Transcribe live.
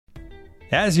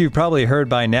As you've probably heard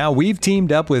by now, we've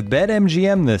teamed up with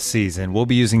BetMGM this season. We'll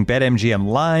be using BetMGM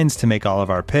lines to make all of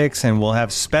our picks, and we'll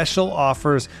have special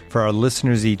offers for our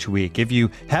listeners each week. If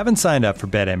you haven't signed up for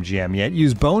BetMGM yet,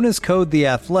 use bonus code The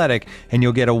Athletic, and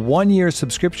you'll get a 1-year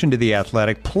subscription to The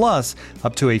Athletic, plus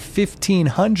up to a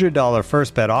 $1,500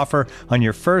 first bet offer on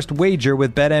your first wager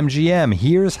with BetMGM.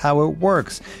 Here's how it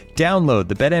works. Download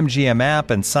the BetMGM app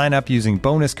and sign up using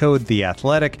bonus code The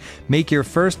Athletic. Make your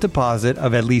first deposit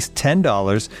of at least $10.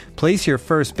 Place your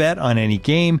first bet on any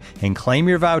game and claim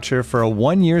your voucher for a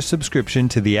 1-year subscription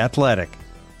to The Athletic.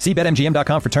 See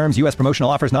BetMGM.com for terms. U.S. promotional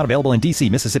offers not available in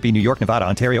D.C., Mississippi, New York, Nevada,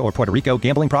 Ontario, or Puerto Rico.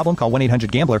 Gambling problem? Call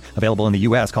 1-800-GAMBLER. Available in the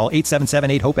U.S. Call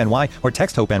 877-8-HOPE-NY or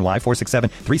text HOPE-NY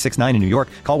 467-369 in New York.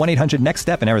 Call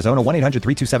 1-800-NEXT-STEP in Arizona.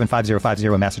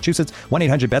 1-800-327-5050 in Massachusetts.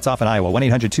 1-800-BETS-OFF in Iowa.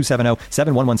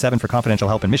 1-800-270-7117 for confidential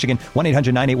help in Michigan.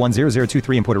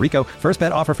 1-800-981-0023 in Puerto Rico. First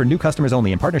bet offer for new customers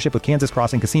only in partnership with Kansas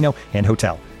Crossing Casino and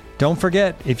Hotel. Don't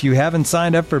forget, if you haven't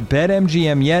signed up for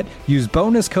BetMGM yet, use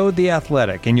bonus code The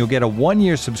Athletic, and you'll get a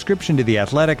 1-year subscription to The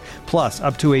Athletic, plus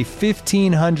up to a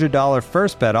 $1,500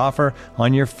 first bet offer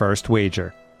on your first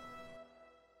wager.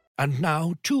 And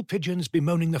now, two pigeons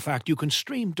bemoaning the fact you can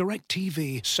stream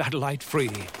DirecTV satellite-free.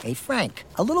 Hey, Frank,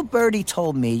 a little birdie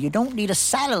told me you don't need a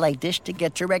satellite dish to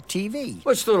get DirecTV.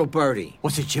 What's little birdie?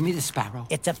 Was it Jimmy the Sparrow?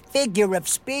 It's a figure of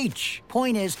speech.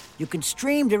 Point is, you can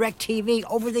stream DirecTV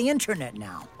over the internet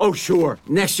now. Oh, sure.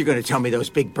 Next you're going to tell me those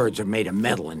big birds are made of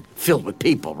metal and filled with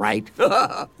people, right?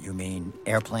 You mean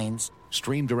airplanes?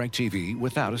 Stream DirecTV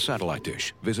without a satellite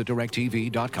dish. Visit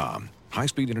DirecTV.com.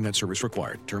 High-speed internet service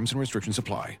required. Terms and restrictions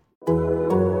apply.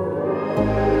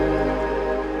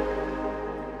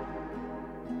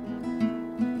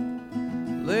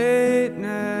 Late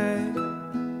night,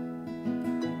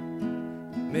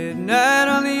 midnight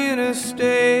on the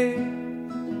interstate,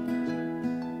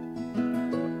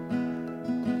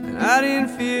 and I didn't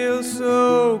feel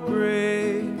so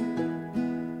great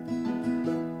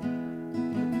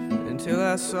until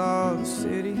I saw the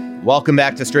city. Welcome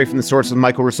back to Straight from the Source with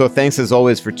Michael Rousseau. Thanks as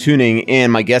always for tuning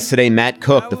in. My guest today, Matt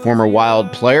Cook, the former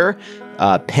Wild player,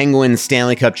 Penguins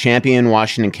Stanley Cup champion,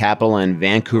 Washington Capital, and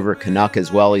Vancouver Canuck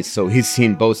as well. He's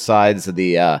seen both sides of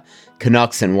the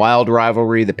Canucks and Wild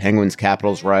rivalry, the Penguins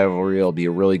Capitals rivalry. It'll be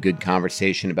a really good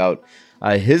conversation about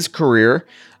his career.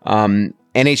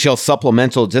 NHL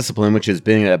supplemental discipline, which has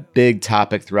been a big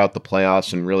topic throughout the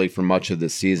playoffs and really for much of the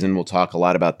season. We'll talk a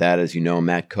lot about that. As you know,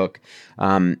 Matt Cook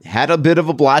had a bit of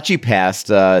a blotchy past,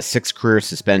 6 career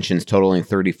suspensions totaling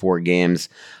 34 games.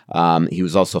 He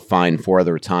was also fined 4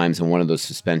 other times, and one of those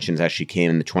suspensions actually came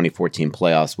in the 2014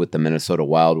 playoffs with the Minnesota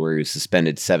Wild, where he was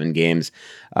suspended 7 games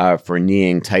for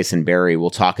kneeing Tyson Barrie.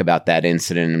 We'll talk about that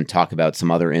incident and talk about some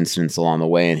other incidents along the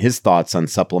way and his thoughts on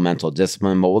supplemental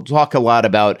discipline. But we'll talk a lot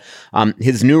about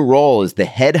his new role as the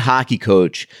head hockey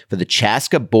coach for the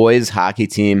Chaska boys hockey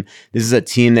team. This is a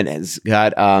team that has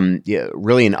got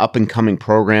really an up-and-coming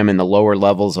program in the lower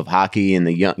levels of hockey and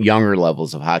the younger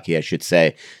levels of hockey, I should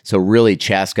say. So really,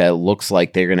 Chaska looks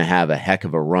like they're going to have a heck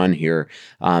of a run here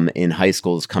in high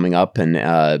schools coming up, and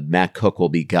Matt Cook will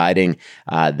be guiding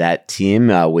that team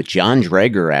with John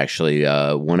Dreger, actually,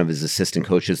 one of his assistant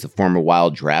coaches, the former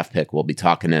Wild draft pick. We'll be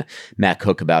talking to Matt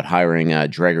Cook about hiring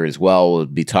Dreger as well. We'll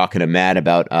be talking to Matt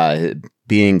about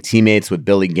being teammates with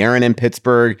Billy Guerin in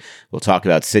Pittsburgh. We'll talk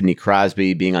about Sidney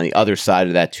Crosby being on the other side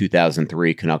of that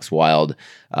 2003 Canucks Wild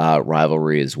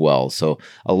rivalry as well. So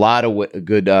a lot of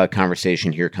good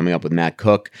conversation here coming up with Matt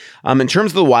Cook. In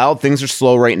terms of the Wild, things are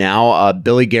slow right now.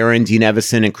 Billy Guerin, Dean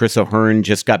Evison, and Chris O'Hearn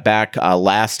just got back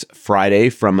last Friday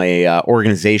from a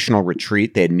organizational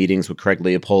retreat. They had meetings with Craig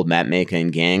Leopold, Matt Maka,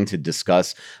 and gang to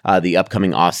discuss the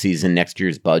upcoming offseason, next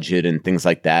year's budget, and things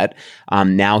like that.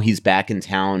 Now he's back in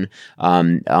town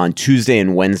on Tuesday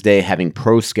and Wednesday having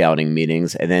pro scouting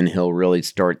meetings, and then he'll really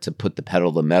start to put the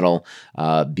pedal to the metal,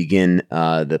 begin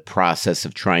the process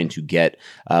of trying to get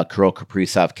Kirill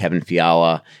Kaprizov, Kevin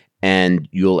Fiala, and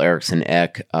Joel Eriksson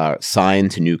Ek signed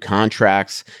to new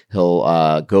contracts.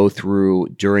 He'll go through,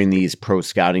 during these pro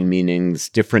scouting meetings,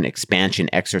 different expansion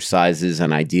exercises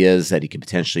and ideas that he could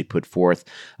potentially put forth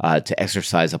to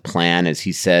exercise a plan, as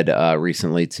he said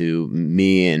recently to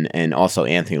me and also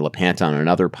Anthony LaPanta on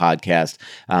another podcast,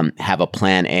 have a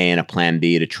plan A and a plan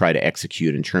B to try to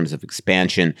execute in terms of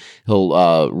expansion.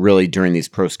 He'll really, during these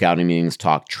pro scouting meetings,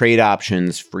 talk trade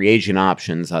options, free agent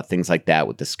options, things like that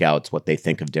with the scouts, what they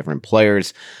think of different different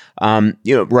players.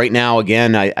 Right now,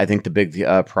 again, I think the big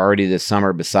priority this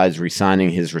summer, besides re-signing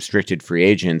his restricted free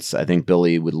agents, I think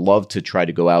Billy would love to try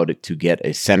to go out to get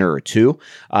a center or two.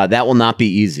 That will not be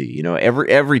easy.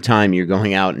 Every time you're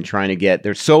going out and trying to get,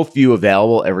 there's so few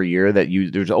available every year that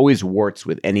there's always warts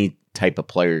with any type of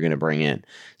player you're going to bring in.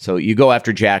 So you go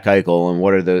after Jack Eichel, and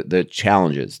what are the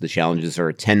challenges? The challenges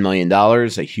are $10 million,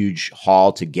 a huge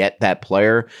haul to get that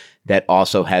player that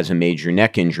also has a major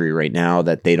neck injury right now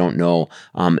that they don't know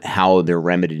how they're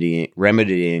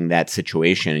remedying that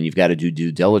situation, and you've got to do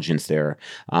due diligence there.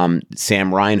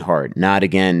 Sam Reinhart, not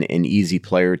again an easy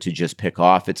player to just pick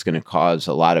off. It's going to cause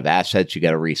a lot of assets. You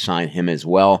got to re-sign him as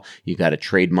well. You got to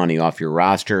trade money off your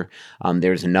roster.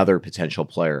 There's another potential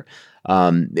player.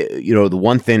 The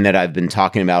one thing that I've been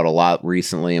talking about a lot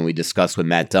recently, and we discussed with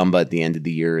Matt Dumba at the end of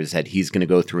the year, is that he's going to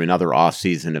go through another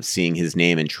offseason of seeing his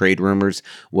name in trade rumors.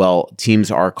 Well,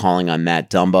 teams are calling on Matt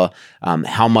Dumba.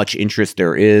 How much interest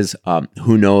there is,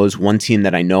 who knows? One team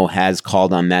that I know has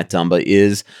called on Matt Dumba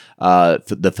is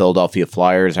the Philadelphia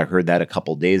Flyers. I heard that a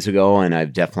couple days ago, and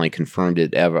I've definitely confirmed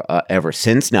it ever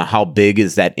since. Now, how big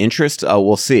is that interest?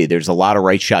 We'll see. There's a lot of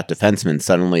right shot defensemen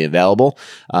suddenly available.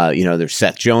 There's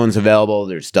Seth Jones available.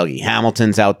 There's Dougie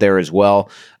Hamilton's out there as well.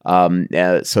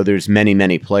 So there's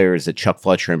many players that Chuck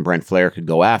Fletcher and Brent Flair could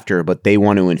go after, but they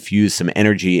want to infuse some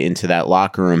energy into that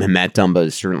locker room, and Matt Dumba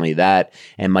is certainly that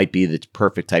and might be the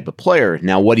perfect type of player.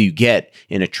 Now, what do you get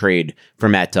in a trade for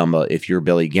Matt Dumba if you're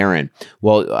Billy Guerin?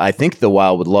 Well, I think the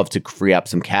Wild would love to free up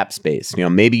some cap space.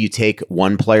 Maybe you take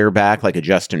one player back, like a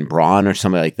Justin Braun or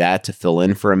something like that, to fill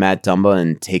in for a Matt Dumba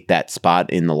and take that spot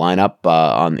in the lineup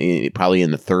probably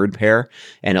in the third pair,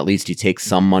 and at least you take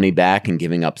some money back and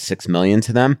giving up $6 million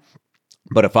to them.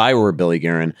 But if I were Billy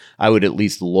Guerin, I would at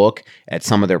least look at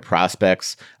some of their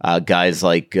prospects, guys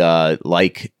like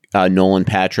Nolan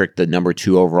Patrick, the number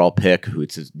 2 overall pick, who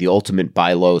it's the ultimate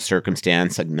buy low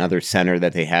circumstance. Another center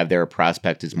that they have there, a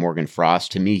prospect, is Morgan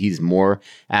Frost. To me, he's more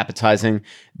appetizing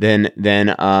than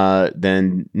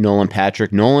Nolan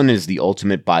Patrick. Nolan is the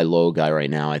ultimate buy low guy right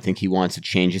now. I think he wants a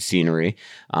change of scenery.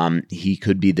 He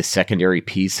could be the secondary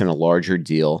piece in a larger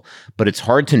deal, but it's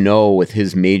hard to know with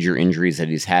his major injuries that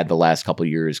he's had the last couple of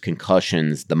years,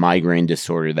 concussions, the migraine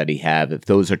disorder that he have, if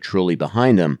those are truly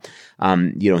behind him.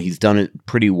 He's done it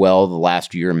pretty well the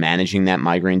last year managing that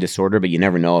migraine disorder, but you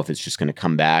never know if it's just going to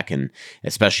come back, and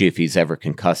especially if he's ever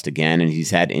concussed again. And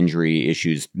he's had injury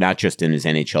issues, not just in his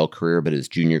NHL career, but his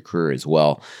junior career as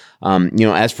well.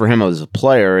 As for him as a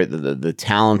player, the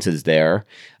talent is there.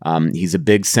 He's a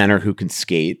big center who can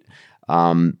skate.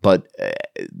 But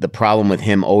the problem with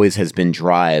him always has been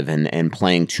drive and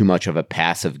playing too much of a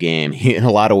passive game. He, in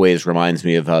a lot of ways, reminds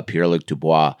me of Pierre-Luc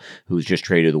Dubois, who was just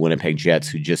traded to the Winnipeg Jets,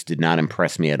 who just did not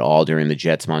impress me at all during the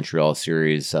Jets-Montreal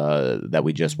series that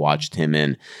we just watched him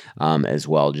in as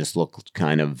well. Just looked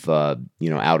kind of,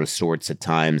 out of sorts at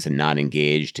times and not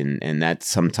engaged. And that's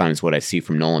sometimes what I see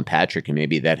from Nolan Patrick, and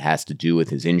maybe that has to do with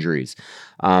his injuries.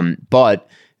 But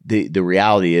the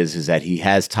reality is that he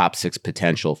has top 6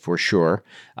 potential for sure,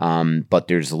 but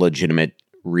there's a legitimate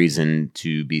reason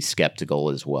to be skeptical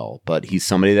as well. But he's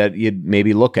somebody that you'd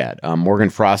maybe look at.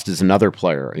 Morgan Frost is another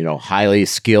player, highly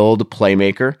skilled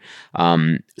playmaker,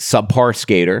 subpar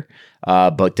skater,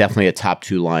 but definitely a top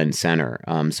 2 line center.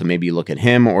 So maybe you look at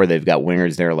him, or they've got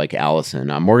wingers there like Allison.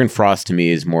 Morgan Frost to me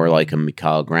is more like a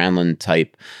Mikael Granlund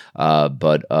type,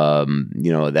 but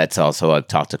that's also, I've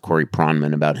talked to Corey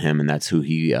Pronman about him, and that's who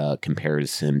he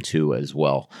compares him to as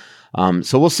well.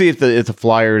 So we'll see if the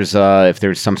Flyers, if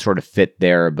there's some sort of fit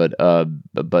there, but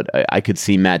I could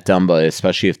see Matt Dumba,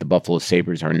 especially if the Buffalo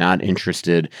Sabres are not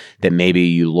interested, that maybe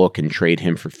you look and trade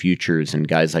him for futures, and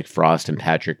guys like Frost and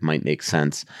Patrick might make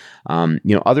sense.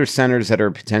 Other centers that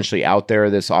are potentially out there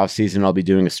this offseason, I'll be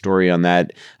doing a story on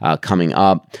that coming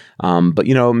up. But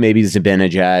maybe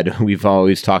Zibanejad. We've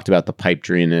always talked about the pipe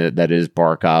dream that is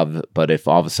Barkov, but if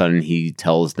all of a sudden he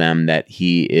tells them that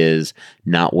he is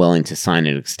not willing to sign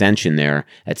an extension there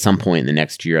at some point in the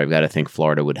next year, I've got to think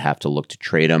Florida would have to look to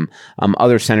trade him.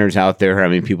 Other centers out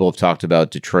there, people have talked about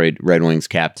Detroit Red Wings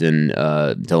captain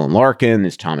Dylan Larkin.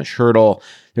 There's Thomas Hertl.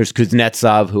 There's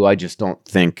Kuznetsov, who I just don't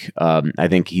think, I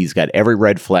think he's got every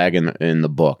red flag in the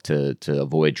book to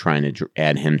avoid trying to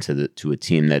add him to a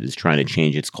team that is trying to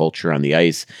change its culture on the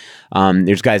ice.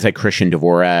 There's guys like Christian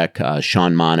Dvorak,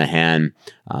 Sean Monahan,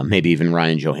 maybe even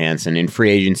Ryan Johansson. In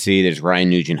free agency, there's Ryan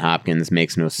Nugent-Hopkins,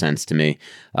 makes no sense to me.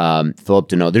 Philip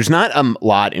Deneau. There's not a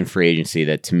lot in free agency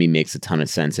that to me makes a ton of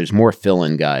sense. There's more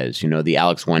fill-in guys, the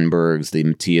Alex Wenbergs, the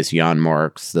Matthias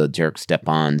Janmarks, the Derek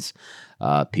Stepans,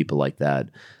 people like that.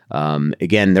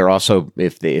 Again, they're also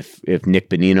if Nick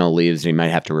Bonino leaves, they might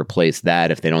have to replace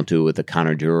that. If they don't do it with a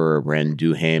Connor Dewar or Brandon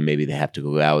Duhaime, maybe they have to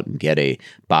go out and get a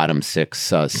bottom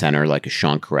six center like a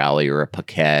Sean Corrali or a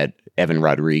Paquette. Evan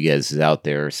Rodriguez is out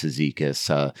there,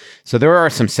 Cizikas. So there are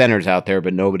some centers out there,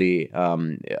 but nobody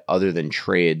other than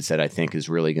trades that I think is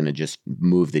really going to just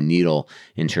move the needle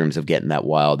in terms of getting that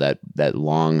Wild, that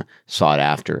long sought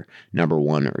after number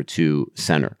 1 or 2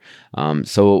 center.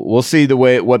 So we'll see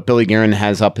what Billy Guerin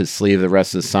has up his sleeve the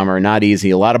rest of the summer. Not easy.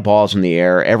 A lot of balls in the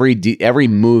air. Every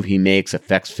move he makes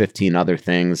affects 15 other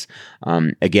things.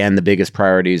 Again, the biggest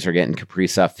priorities are getting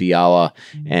Kaprizov, Fiala,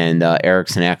 and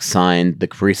Eriksson Ek signed. The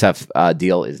Kaprizov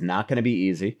deal is not going to be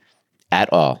easy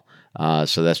at all.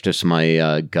 So that's just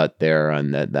my gut there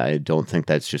on that. I don't think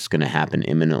that's just going to happen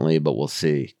imminently, but we'll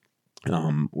see,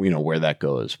 where that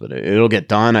goes. But it'll get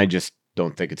done. I just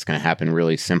don't think it's going to happen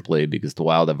really simply because the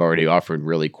Wild have already offered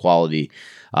really quality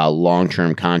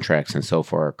long-term contracts, and so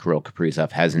far Kirill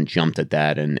Kaprizov hasn't jumped at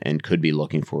that and could be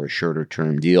looking for a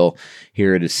shorter-term deal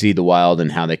here to see the Wild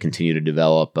and how they continue to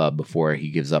develop before he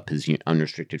gives up his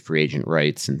unrestricted free agent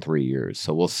rights in 3 years.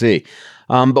 So we'll see.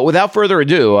 But without further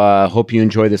ado, hope you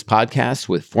enjoy this podcast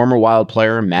with former Wild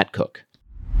player Matt Cooke.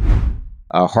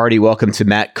 Hardy, welcome to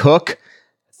Matt Cooke.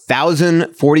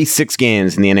 1,046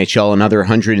 games in the NHL, another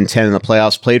 110 in the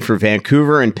playoffs, played for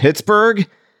Vancouver and Pittsburgh,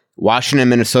 Washington,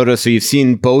 Minnesota. So you've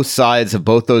seen both sides of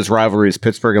both those rivalries,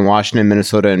 Pittsburgh and Washington,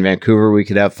 Minnesota and Vancouver. We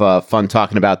could have fun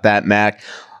talking about that, Mac.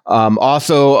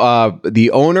 Also,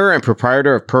 the owner and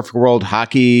proprietor of Perfect World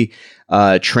Hockey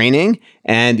Training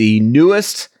and the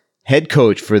newest head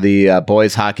coach for the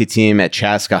boys hockey team at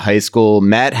Chaska High School.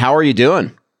 Matt, how are you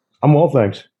doing? I'm well,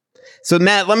 thanks. So,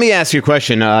 Matt, let me ask you a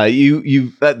question.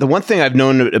 The one thing I've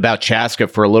known about Chaska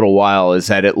for a little while is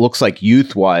that it looks like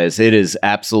youth-wise, it is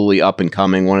absolutely up and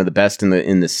coming, one of the best in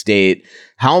the state.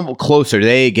 How close are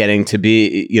they getting to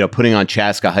be, putting on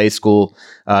Chaska High School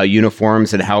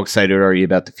uniforms, and how excited are you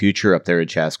about the future up there at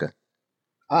Chaska?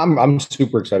 I'm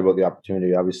super excited about the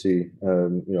opportunity. Obviously,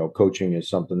 coaching is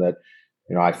something that,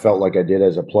 I felt like I did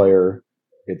as a player.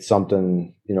 It's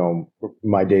something,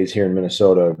 my days here in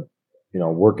Minnesota,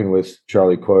 working with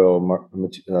Charlie Coyle,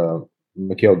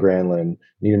 Mikhail Granlund,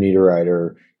 Nita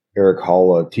Niederreiter, Eric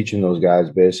Holla, teaching those guys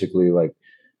basically like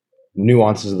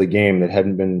nuances of the game that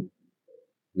hadn't been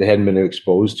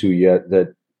exposed to yet,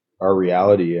 that are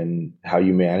reality, and how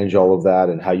you manage all of that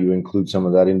and how you include some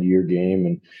of that into your game.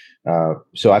 And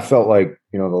so I felt like,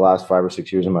 the last 5 or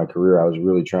 6 years of my career, I was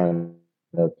really trying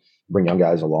to bring young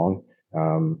guys along.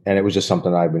 And it was just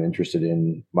something I've been interested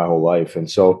in my whole life. And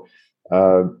so,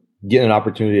 getting an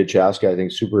opportunity at Chaska, I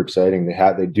think, super exciting.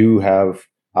 They do have,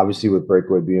 obviously, with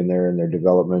Breakaway being there and their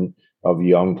development of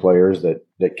young players that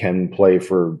can play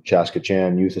for Chaska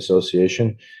Chan Youth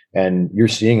Association, and you're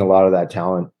seeing a lot of that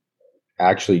talent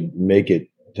actually make it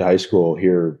to high school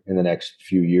here in the next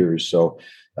few years. So,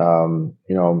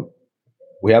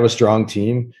 we have a strong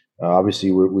team.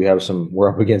 Obviously, we're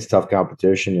up against tough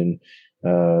competition in,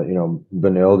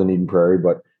 Benilde and Eden Prairie,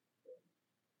 but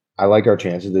I like our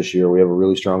chances this year. We have a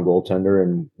really strong goaltender,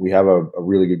 and we have a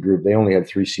really good group. They only had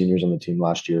 3 seniors on the team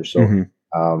last year. So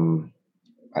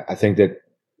I think that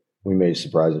we may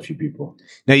surprise a few people.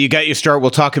 Now, you got your start.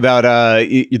 We'll talk about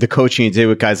the coaching you did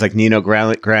with guys like Nino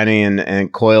Granny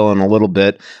and Coyle in a little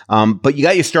bit. But you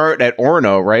got your start at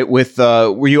Orono, right?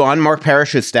 Were you on Mark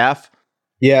Parrish's staff?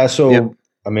 Yeah. So, yep.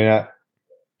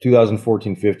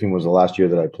 2014-15 was the last year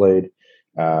that I played.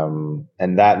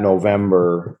 And that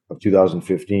November of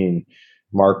 2015,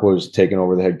 Mark was taking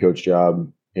over the head coach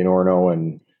job in Orono,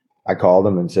 and I called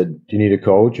him and said, "Do you need a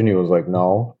coach?" And he was like,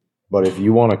 "No, but if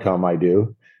you want to come, I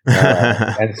do."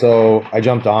 And so I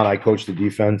jumped on. I coached the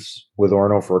defense with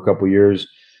Orono for a couple of years,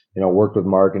 worked with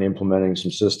Mark in implementing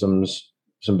some systems,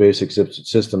 some basic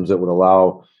systems that would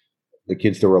allow the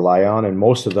kids to rely on. And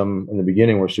most of them in the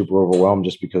beginning were super overwhelmed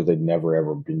just because they'd never,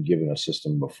 ever been given a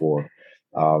system before.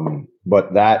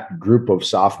 But that group of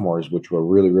sophomores, which were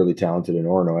really, really talented in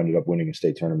Orono, ended up winning a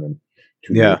state tournament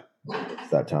 2 years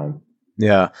at that time.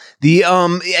 Yeah.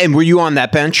 And were you on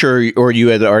that bench or you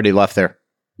had already left there?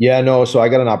 Yeah, no. So I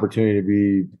got an opportunity to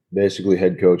be basically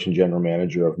head coach and general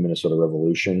manager of Minnesota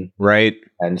Revolution. Right.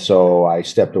 And so I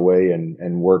stepped away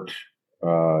and worked,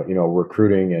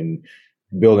 recruiting and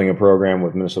building a program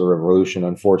with Minnesota Revolution.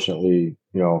 Unfortunately,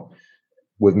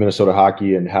 with Minnesota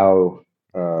hockey and how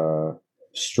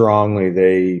strongly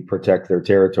they protect their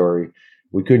territory,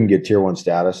 we couldn't get tier 1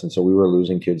 status. And so we were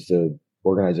losing kids to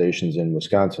organizations in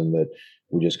Wisconsin that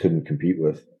we just couldn't compete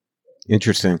with.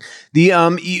 Interesting.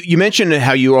 You mentioned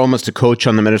how you were almost a coach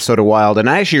on the Minnesota Wild, and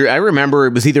I remember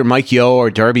it was either Mike Yeo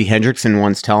or Darby Hendrickson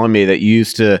once telling me that you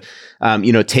used to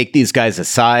take these guys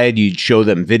aside, you'd show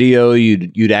them video,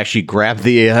 you'd actually grab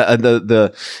you'd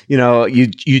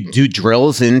do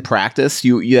drills in practice.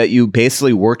 You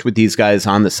basically worked with these guys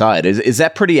on the side. Is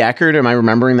that pretty accurate? Am I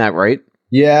remembering that right?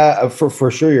 Yeah,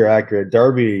 for sure you're accurate.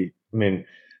 Darby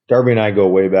and I go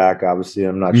way back. Obviously,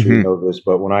 I'm not sure you know this,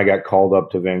 but when I got called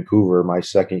up to Vancouver my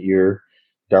second year,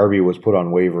 Darby was put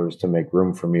on waivers to make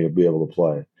room for me to be able to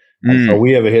play. And so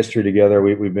we have a history together.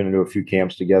 We've been into a few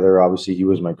camps together. Obviously, he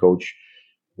was my coach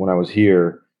when I was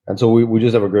here. And so we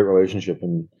just have a great relationship.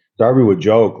 And Darby would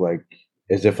joke like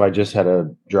as if I just had a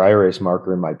dry erase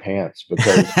marker in my pants,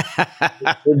 because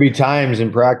there'd be times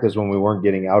in practice when we weren't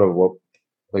getting out of what,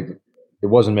 like, it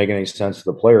wasn't making any sense to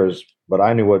the players, but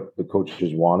I knew what the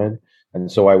coaches wanted.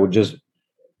 And so I would just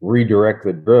redirect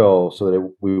the drill so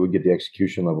that we would get the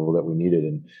execution level that we needed.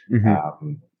 And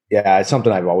it's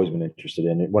something I've always been interested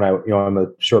in. When in a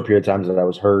short period of times that I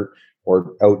was hurt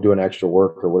or out doing extra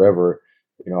work or whatever,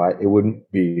 it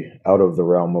wouldn't be out of the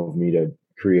realm of me to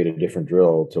create a different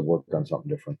drill to work on something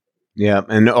different. Yeah,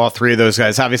 and all three of those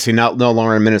guys, obviously no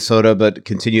longer in Minnesota, but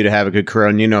continue to have a good career.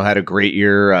 And had a great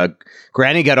year.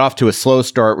 Granny got off to a slow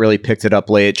start, really picked it up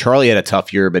late. Charlie had a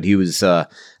tough year, but he was, I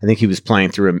think he was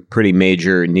playing through a pretty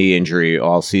major knee injury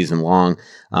all season long,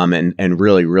 and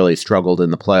really, really struggled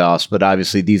in the playoffs. But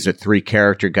obviously, these are three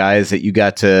character guys that you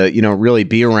got to, really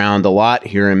be around a lot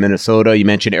here in Minnesota. You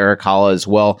mentioned Erik Haula as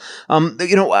well.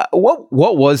 What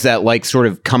was that like, sort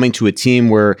of coming to a team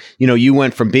where, you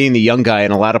went from being the young guy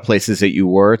in a lot of places that you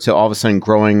were to all of a sudden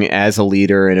growing as a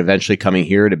leader and eventually coming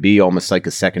here to be almost like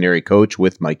a secondary coach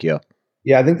with Mike Yeo?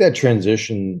 Yeah, I think that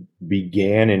transition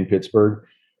began in Pittsburgh.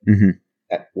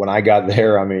 When I got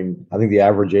there, I think the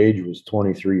average age was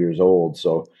 23 years old.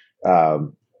 So,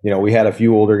 we had a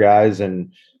few older guys,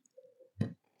 and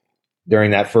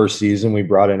during that first season, we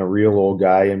brought in a real old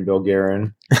guy in Bill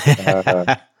Guerin.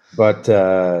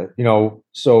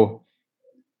 So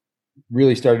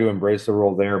really started to embrace the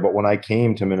role there. But when I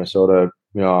came to Minnesota,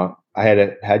 I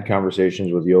had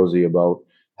conversations with Josi about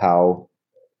how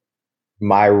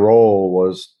my role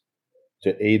was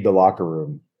to aid the locker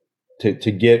room, to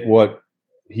get what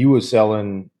he was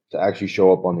selling to actually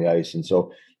show up on the ice. And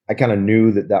so I kind of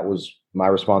knew that was my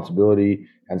responsibility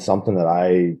and something that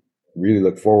I really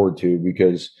look forward to,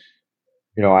 because,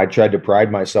 I tried to pride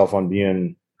myself on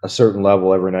being a certain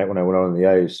level every night when I went out on the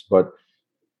ice, but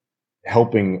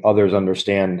helping others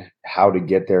understand how to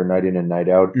get there night in and night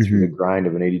out through the grind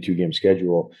of an 82 game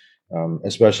schedule,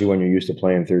 especially when you're used to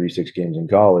playing 36 games in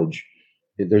college.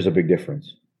 There's a big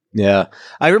difference. Yeah.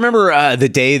 I remember the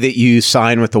day that you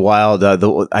signed with the Wild.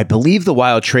 I believe the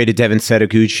Wild traded Devin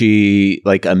Setoguchi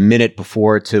like a minute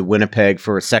before to Winnipeg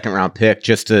for a second round pick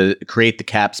just to create the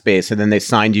cap space. And then they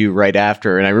signed you right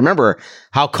after. And I remember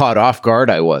how caught off guard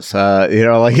I was.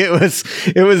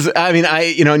 It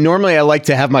was, normally I like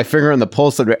to have my finger on the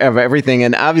pulse of everything.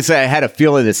 And obviously I had a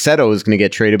feeling that Seto was going to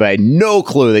get traded, but I had no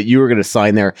clue that you were going to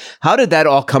sign there. How did that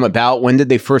all come about? When did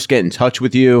they first get in touch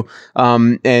with you?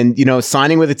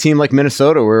 Signing with a team like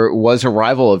Minnesota, where it was a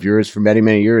rival of yours for many,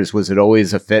 many years, was it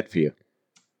always a fit for you?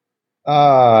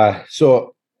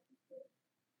 So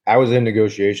I was in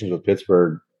negotiations with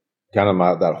Pittsburgh kind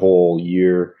of that whole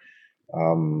year.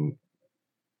 I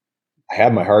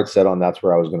had my heart set on that's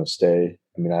where I was going to stay.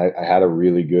 I had a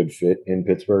really good fit in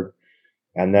Pittsburgh.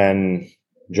 And then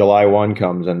July 1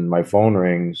 comes and my phone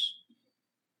rings,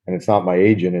 and it's not my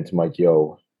agent, it's Mike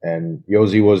Yeo. And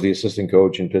Josi was the assistant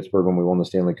coach in Pittsburgh when we won the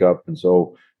Stanley Cup. And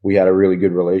so we had a really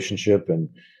good relationship. And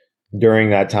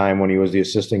during that time when he was the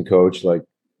assistant coach, like,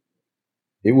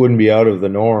 it wouldn't be out of the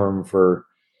norm for,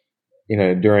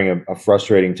 during a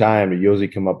frustrating time to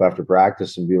Josi come up after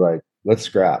practice and be like, let's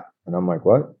scrap. And I'm like,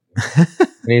 what? And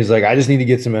he's like, I just need to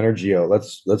get some energy out.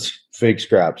 Let's fake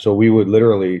scrap. So we would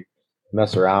literally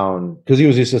mess around because he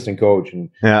was the assistant coach and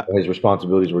his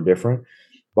responsibilities were different.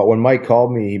 But when Mike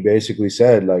called me, he basically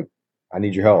said, like, I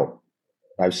need your help.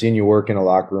 I've seen you work in a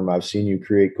locker room. I've seen you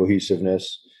create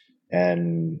cohesiveness,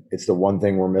 and it's the one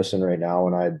thing we're missing right now.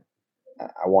 And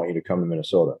I want you to come to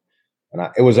Minnesota. And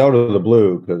it was out of the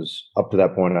blue because up to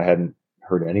that point, I hadn't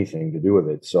heard anything to do with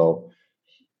it. So,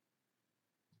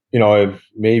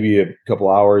 maybe a couple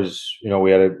hours, we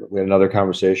had another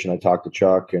conversation. I talked to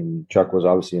Chuck, and Chuck was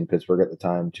obviously in Pittsburgh at the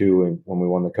time too, and when we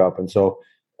won the Cup. And so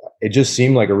it just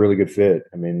seemed like a really good fit.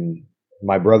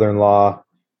 My brother-in-law,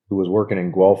 who was working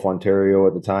in Guelph, Ontario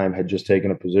at the time, had just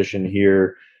taken a position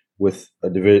here with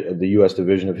the U.S.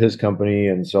 division of his company.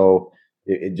 And so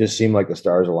it just seemed like the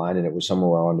stars aligned, and it was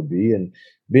somewhere I wanted to be. And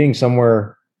being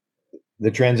somewhere,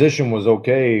 the transition was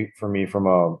okay for me from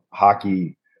a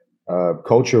hockey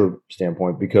culture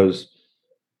standpoint, because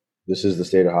this is the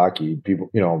state of hockey.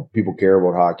 People care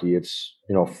about hockey. It's,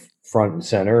 front and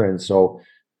center. And so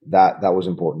that was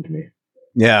important to me.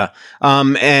 Yeah.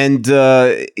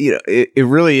 It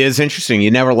really is interesting.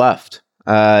 You never left.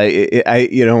 When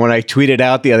I tweeted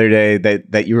out the other day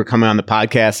that you were coming on the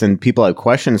podcast and people had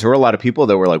questions, there were a lot of people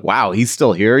that were like, wow, he's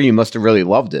still here. You must have really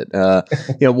loved it.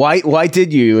 Why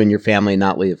did you and your family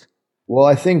not leave? Well,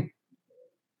 I think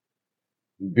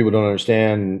people don't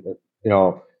understand,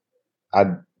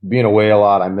 I'd been away a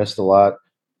lot. I missed a lot.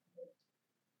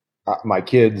 My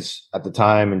kids at the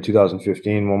time in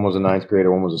 2015, one was a ninth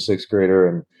grader, one was a sixth grader.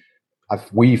 And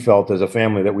we felt as a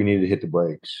family that we needed to hit the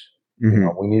brakes. Mm-hmm.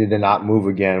 We needed to not move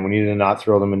again. We needed to not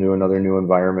throw them into another new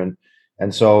environment.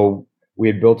 And so we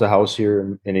had built a house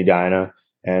here in Edina,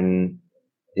 and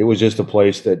it was just a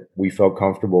place that we felt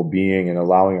comfortable being and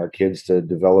allowing our kids to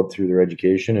develop through their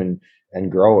education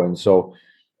and grow. And so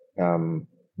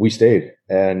we stayed,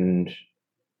 and,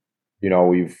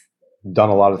 we've done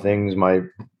a lot of things. My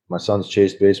son's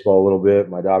chased baseball a little bit.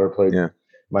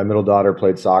 My middle daughter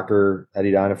played soccer at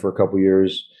Edina for a couple of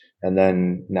years. And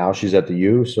then now she's at the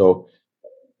U. So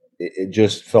it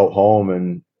just felt home.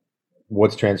 And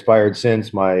what's transpired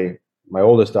since, my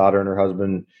oldest daughter and her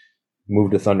husband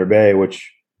moved to Thunder Bay,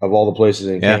 which of all the places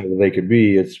in Canada they could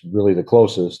be, it's really the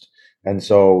closest. And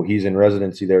so he's in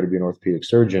residency there to be an orthopedic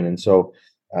surgeon. And so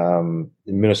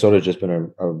Minnesota has just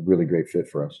been a really great fit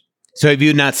for us. So have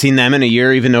you not seen them in a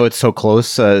year, even though it's so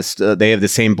close? They have the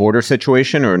same border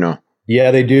situation, or no?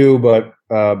 Yeah, they do. But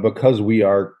because we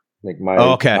are,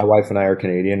 my wife and I are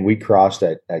Canadian, we crossed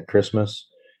at Christmas,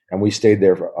 and we stayed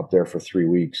up there for 3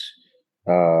 weeks.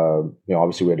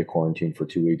 Obviously we had to quarantine for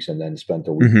 2 weeks and then spent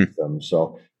a week with them.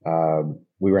 So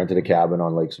we rented a cabin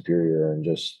on Lake Superior and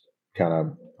just kind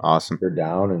of awesome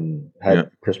down and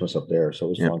had Christmas up there. So it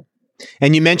was fun.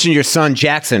 And you mentioned your son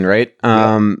Jackson, right?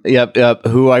 Yep.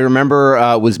 Who I remember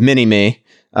was Mini-Me.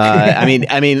 I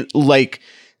mean, like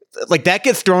that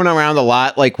gets thrown around a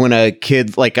lot. Like when a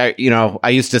kid, I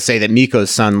used to say that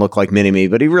Mikko's son looked like Mini-Me,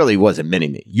 but he really wasn't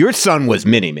Mini-Me. Your son was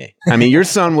Mini-Me. I mean, your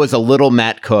son was a little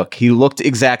Matt Cook. He looked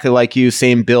exactly like you,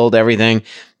 same build, everything.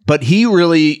 But he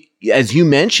really, as you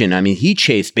mentioned, I mean, he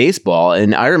chased baseball.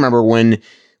 And I remember when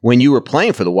you were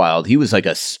playing for the Wild, he was like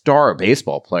a star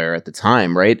baseball player at the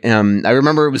time, right? I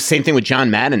remember it was the same thing with John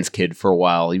Madden's kid for a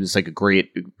while. He was like a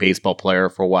great baseball player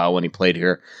for a while when he played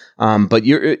here. But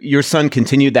your son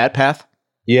continued that path?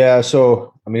 Yeah.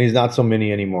 So, I mean, he's not so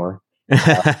mini anymore.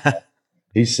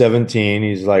 He's 17.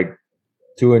 He's like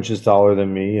 2 inches taller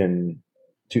than me.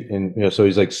 So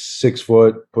he's like 6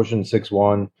 foot, pushing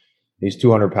 6'1". He's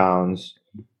 200 pounds.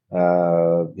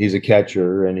 He's a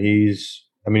catcher, and he's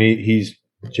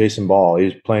Jason Ball.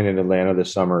 He's playing in Atlanta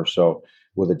this summer, so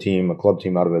with a club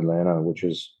team out of Atlanta, which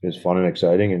is fun and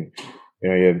exciting.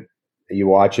 And you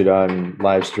watch it on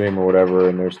live stream or whatever,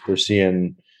 and they're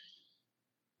seeing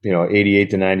 88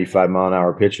 to 95 mile an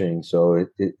hour pitching. So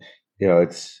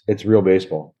it's real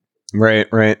baseball. Right.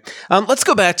 Let's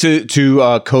go back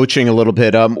to coaching a little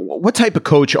bit. What type of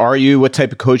coach are you? What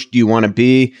type of coach do you want to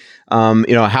be?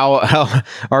 How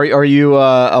are you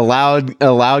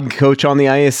allowed coach on the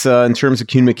ice in terms of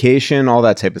communication, all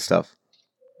that type of stuff?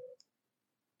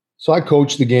 So I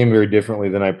coached the game very differently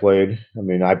than I played. I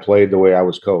mean, I played the way I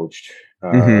was coached,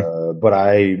 but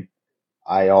I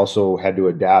also had to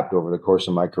adapt over the course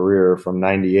of my career from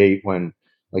 '98 when,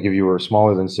 like, if you were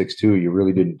smaller than 6'2", you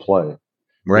really didn't play.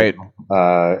 Right.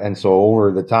 And so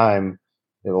over the time,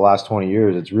 in the last 20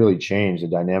 years, it's really changed the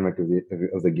dynamic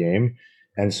of the game.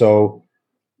 And so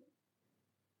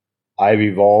I've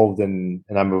evolved and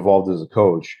I'm evolved as a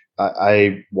coach.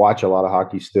 I watch a lot of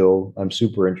hockey still. I'm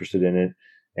super interested in it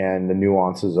and the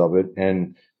nuances of it.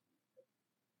 And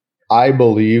I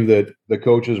believe that the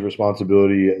coach's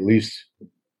responsibility, at least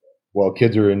while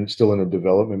kids are still in a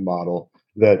development model,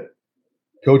 that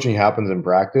coaching happens in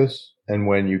practice. And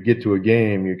when you get to a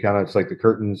game, it's like the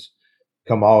curtains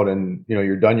come out and,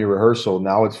 you're done your rehearsal.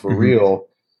 Now it's for real.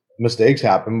 Mistakes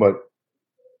happen, but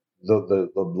the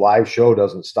live show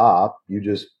doesn't stop. You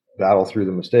just battle through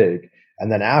the mistake.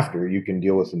 And then after, you can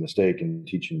deal with the mistake and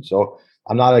teach them. So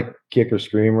I'm not a kick or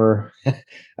screamer.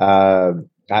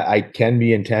 I can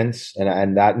be intense,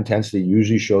 and that intensity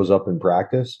usually shows up in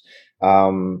practice.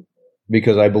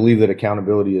 Because I believe that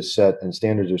accountability is set and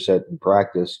standards are set in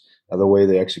practice, the way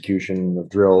the execution of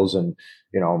drills and,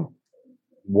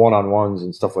 one-on-ones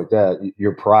and stuff like that,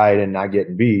 your pride and not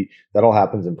getting beat, that all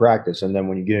happens in practice. And then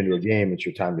when you get into a game, it's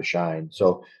your time to shine.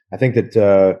 So I think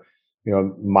that,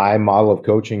 my model of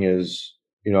coaching is,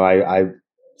 I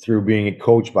through being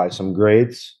coached by some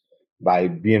greats, by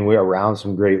being around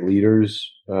some great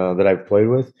leaders that I've played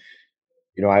with,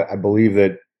 I believe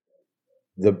that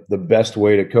the best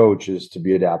way to coach is to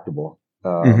be adaptable.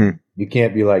 You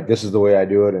can't be like, this is the way I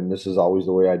do it, and this is always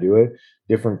the way I do it.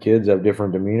 Different kids have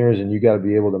different demeanors, and you got to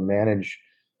be able to manage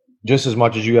just as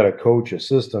much as you got to coach a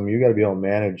system. You got to be able to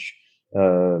manage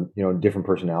different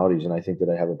personalities, and I think that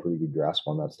I have a pretty good grasp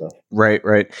on that stuff. Right.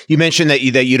 You mentioned that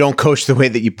you don't coach the way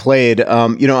that you played.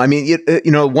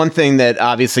 One thing that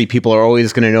obviously people are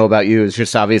always going to know about you is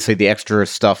just obviously the extra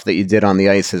stuff that you did on the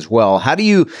ice as well. How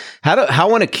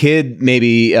when a kid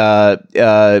maybe renders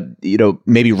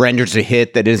a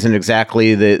hit that isn't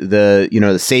exactly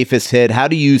the safest hit, how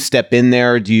do you step in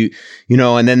there? Do you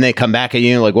and then they come back at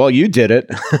you like, well, you did it.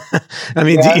 I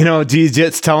mean, yeah. Do you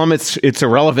just tell them it's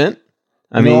irrelevant?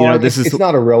 It's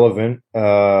not irrelevant.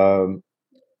 I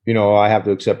have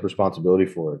to accept responsibility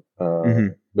for it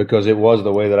because it was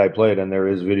the way that I played, and there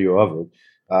is video of it.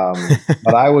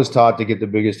 But I was taught to get the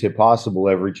biggest hit possible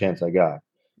every chance I got.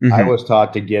 I was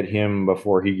taught to get him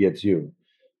before he gets you.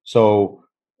 So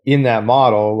in that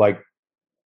model, like,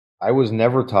 I was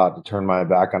never taught to turn my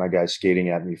back on a guy skating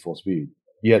at me full speed.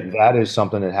 Yet that is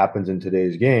something that happens in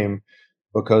today's game.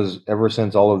 Because ever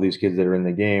since all of these kids that are in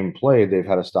the game played, they've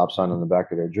had a stop sign on the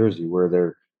back of their jersey where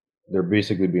they're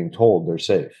basically being told they're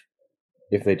safe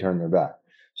if they turn their back.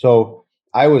 So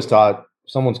I was taught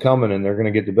someone's coming and they're going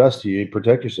to get the best of you.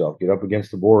 Protect yourself. Get up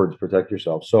against the boards. Protect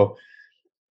yourself. So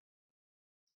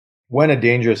when a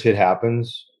dangerous hit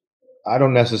happens, I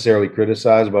don't necessarily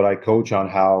criticize, but I coach on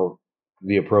how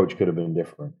the approach could have been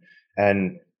different.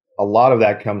 And a lot of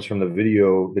that comes from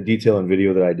the detail and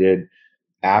video that I did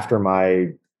after my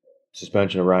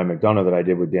suspension of Ryan McDonough that I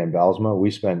did with Dan Balsma.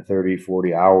 We spent 30,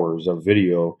 40 hours of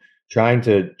video trying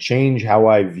to change how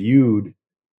I viewed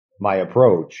my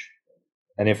approach.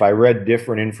 And if I read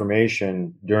different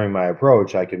information during my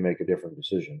approach, I could make a different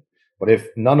decision. But if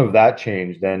none of that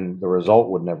changed, then the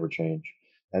result would never change.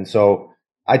 And so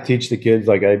I teach the kids,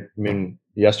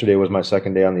 yesterday was my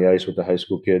second day on the ice with the high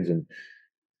school kids. And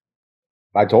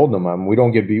I told them, we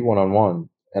don't get beat one-on-one.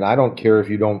 And I don't care if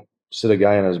you don't sit a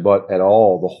guy in his butt at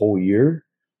all the whole year,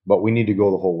 but we need to go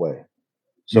the whole way.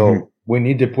 So we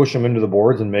need to push him into the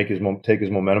boards and take his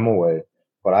momentum away.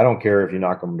 But I don't care if you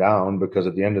knock him down, because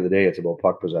at the end of the day, it's about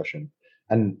puck possession.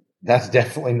 And that's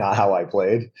definitely not how I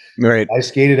played. Right. I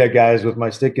skated at guys with my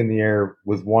stick in the air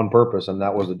with one purpose, and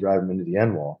that was to drive them into the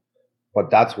end wall.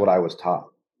 But that's what I was taught.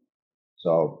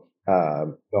 So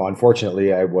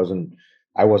unfortunately, I wasn't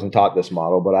taught this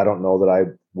model, but I don't know that I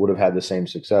would have had the same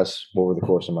success over the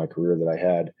course of my career that I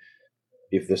had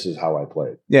if this is how I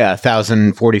played. Yeah,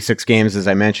 1,046 games, as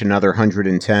I mentioned, another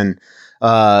 110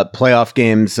 playoff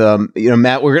games.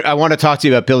 Matt, I want to talk to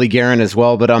you about Billy Guerin as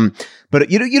well, but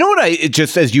you know what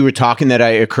just as you were talking that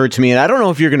occurred to me, and I don't know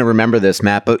if you're going to remember this,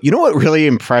 Matt, but you know what really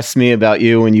impressed me about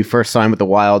you when you first signed with the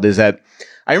Wild is that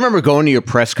I remember going to your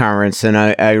press conference, and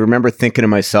I remember thinking to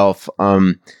myself,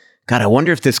 God, I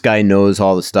wonder if this guy knows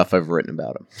all the stuff I've written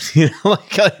about him.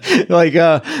 Because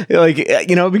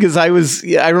I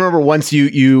remember once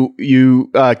you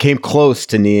came close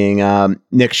to kneeing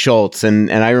Nick Schultz, and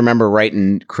I remember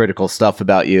writing critical stuff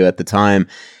about you at the time.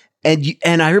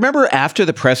 And I remember after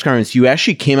the press conference, you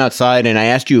actually came outside and I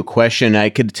asked you a question. I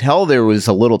could tell there was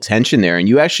a little tension there, and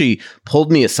you actually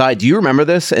pulled me aside. Do you remember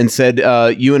this? And said,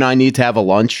 you and I need to have a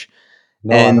lunch.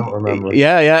 No, I don't remember.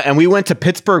 Yeah. And we went to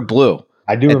Pittsburgh Blue.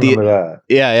 I do remember that.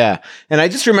 Yeah. And I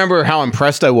just remember how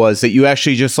impressed I was that you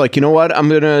actually just like, you know what, I'm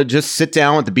going to just sit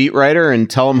down with the beat writer and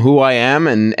tell him who I am.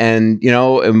 And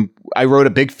I wrote a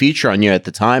big feature on you at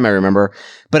the time, I remember.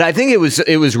 But I think it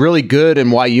was really good,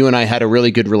 and why you and I had a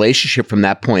really good relationship from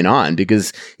that point on,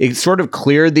 because it sort of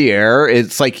cleared the air.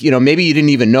 It's like, maybe you didn't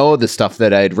even know the stuff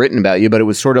that I had written about you, but it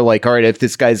was sort of like, all right, if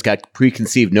this guy's got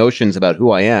preconceived notions about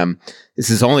who I am, this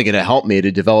is only going to help me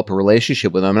to develop a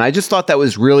relationship with him. And I just thought that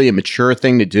was really a mature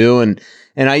thing to do. And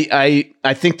I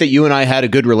think that you and I had a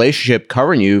good relationship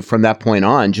covering you from that point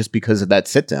on, just because of that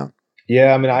sit down.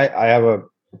 Yeah. I mean, I have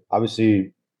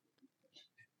obviously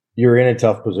you're in a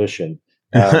tough position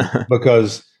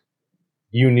because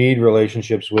you need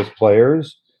relationships with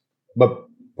players, but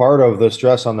part of the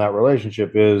stress on that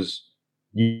relationship is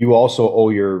you also owe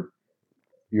your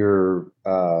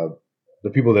the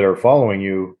people that are following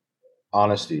you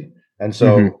honesty. And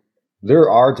so there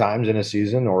are times in a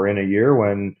season or in a year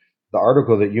when the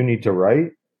article that you need to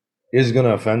write is going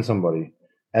to offend somebody.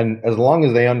 And as long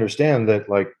as they understand that,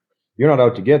 like, you're not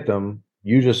out to get them,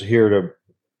 you're just here to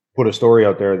put a story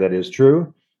out there that is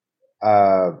true,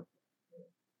 how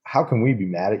can we be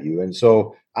mad at you? And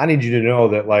so I need you to know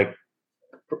that, like,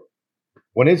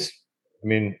 when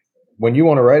you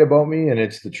want to write about me and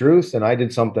it's the truth and I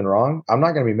did something wrong, I'm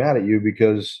not going to be mad at you,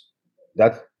 because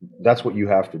that's what you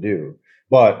have to do.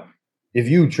 But if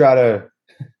you try to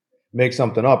make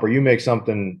something up or you make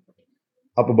something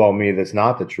up about me that's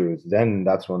not the truth, then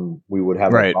that's when we would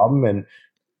have a problem. And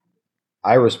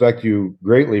I respect you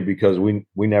greatly because we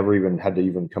never even had to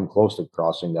even come close to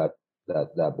crossing that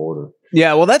border.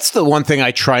 Yeah, well, that's the one thing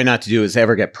I try not to do is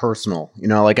ever get personal. You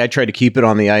know, like I try to keep it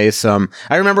on the ice. I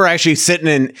remember actually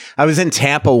I was in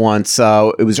Tampa once.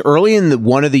 It was early in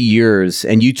one of the years,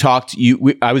 and you talked.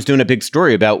 I was doing a big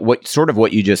story about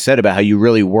what you just said about how you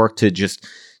really worked to just,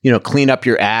 you know, clean up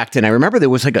your act. And I remember there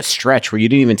was like a stretch where you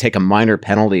didn't even take a minor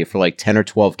penalty for like 10 or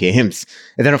 12 games.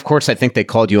 And then, of course, I think they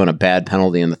called you on a bad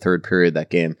penalty in the third period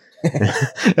that game.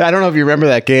 I don't know if you remember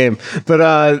that game,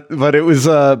 but it was,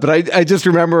 I just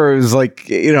remember it was like,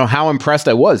 you know, how impressed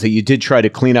I was that you did try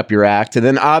to clean up your act. And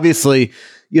then obviously,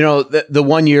 you know, the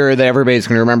 1 year that everybody's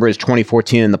going to remember is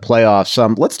 2014 in the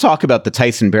playoffs. Let's talk about the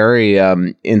Tyson Barrie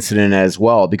incident as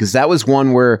well, because that was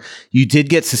one where you did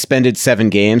get suspended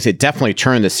 7 games. It definitely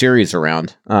turned the series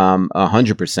around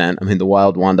 100%. I mean, the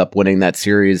Wild wound up winning that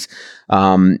series.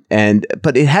 But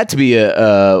it had to be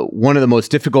one of the most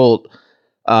difficult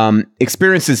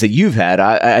experiences that you've had.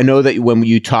 I know that when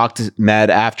you talked to Matt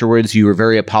afterwards, you were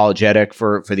very apologetic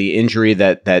for the injury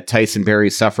that Tyson Barrie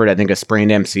suffered. I think a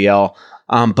sprained MCL.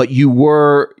 But you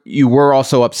were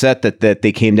also upset that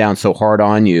they came down so hard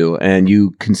on you, and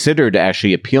you considered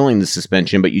actually appealing the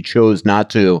suspension, but you chose not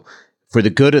to for the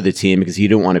good of the team because you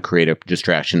didn't want to create a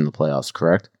distraction in the playoffs,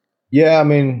 correct? Yeah, I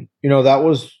mean, you know,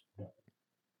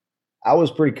 I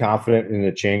was pretty confident in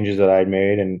the changes that I'd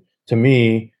made, and to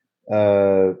me,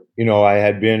 you know, I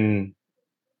had been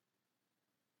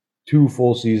 2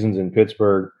 full seasons in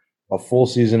Pittsburgh, a full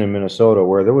season in Minnesota,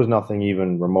 where there was nothing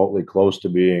even remotely close to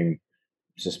being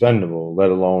suspendable, let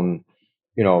alone,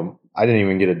 you know, I didn't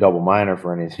even get a double minor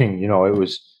for anything, you know, it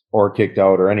was, or kicked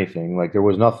out or anything. Like there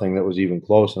was nothing that was even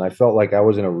close. And I felt like I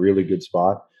was in a really good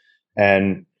spot.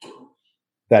 And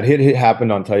that hit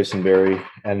happened on Tyson Barrie.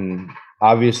 And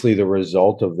obviously the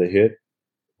result of the hit,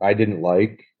 I didn't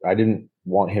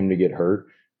want him to get hurt.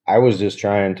 I was just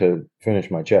trying to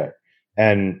finish my check.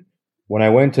 And when I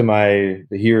went to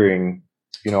the hearing,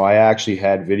 you know, I actually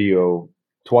had video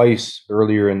twice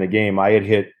earlier in the game. I had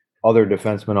hit other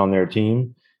defensemen on their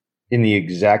team in the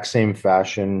exact same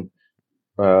fashion,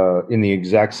 in the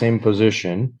exact same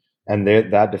position, and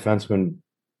that defenseman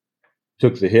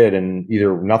took the hit, and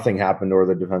either nothing happened or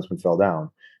the defenseman fell down,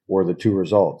 were the 2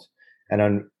 results.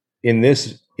 And in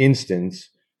this instance,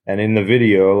 and in the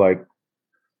video, like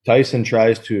Tyson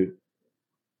tries to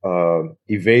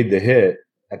evade the hit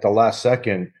at the last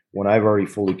second when I've already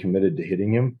fully committed to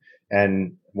hitting him.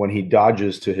 And when he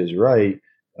dodges to his right,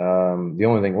 the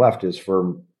only thing left is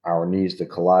for our knees to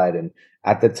collide. And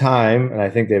at the time, and I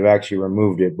think they've actually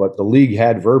removed it, but the league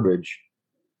had verbiage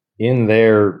in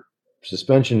their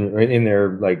suspension, in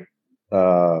their like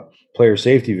player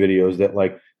safety videos, that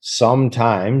like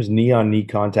sometimes knee-on-knee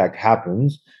contact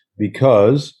happens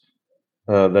because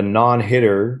the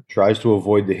non-hitter tries to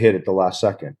avoid the hit at the last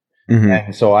second. Mm-hmm.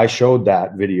 And so I showed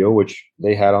that video, which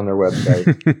they had on their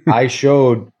website. I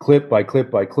showed clip by clip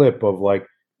by clip of like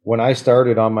when I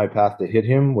started on my path to hit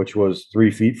him, which was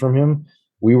 3 feet from him,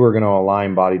 we were going to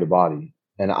align body to body.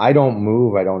 And I don't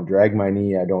move. I don't drag my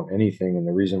knee. I don't anything. And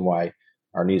the reason why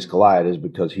our knees collide is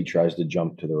because he tries to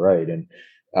jump to the right. And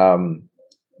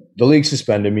the league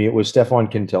suspended me. It was Stefan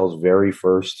Kintel's very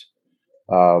first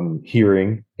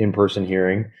in-person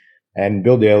hearing. And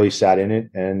Bill Daly sat in it.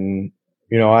 And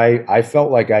you know, I felt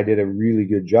like I did a really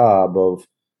good job of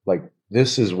like,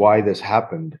 this is why this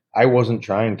happened. I wasn't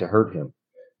trying to hurt him.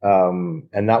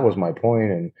 And that was my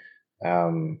point.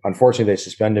 And unfortunately, they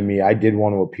suspended me. I did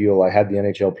want to appeal. I had the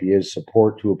NHLPA's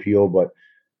support to appeal, but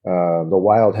the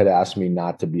Wild had asked me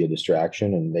not to be a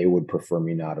distraction, and they would prefer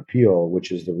me not appeal,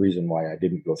 which is the reason why I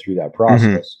didn't go through that process.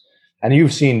 Mm-hmm. And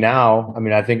you've seen now, I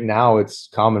mean, I think now it's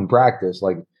common practice,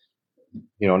 like,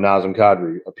 you know, Nazem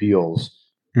Kadri appeals.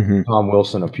 Mm-hmm. Tom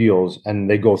Wilson appeals, and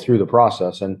they go through the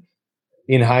process. And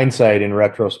in hindsight, in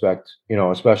retrospect, you know,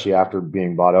 especially after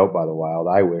being bought out by the Wild,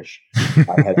 I wish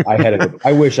I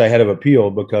had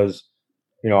appealed, because,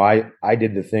 you know, I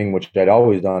did the thing which I'd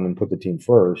always done and put the team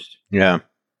first. Yeah.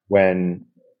 When,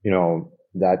 you know,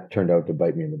 that turned out to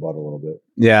bite me in the butt a little bit.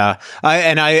 Yeah.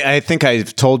 I think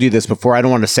I've told you this before. I don't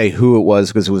want to say who it was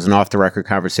because it was an off the record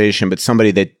conversation, but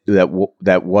somebody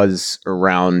that was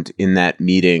around in that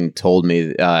meeting told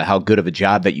me how good of a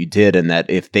job that you did, and that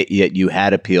if you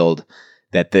had appealed,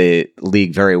 that the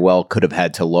league very well could have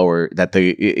had to lower that,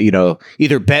 the, you know,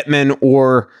 either Bettman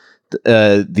or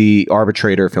the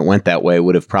arbitrator, if it went that way,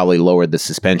 would have probably lowered the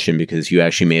suspension because you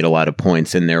actually made a lot of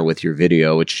points in there with your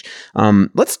video. Which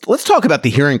let's talk about the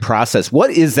hearing process.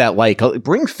 What is that like?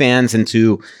 Bring fans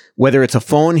into whether it's a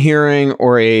phone hearing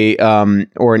or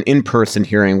or an in-person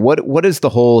hearing. What is the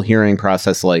whole hearing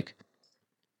process like?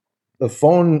 A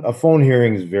phone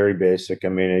hearing is very basic. I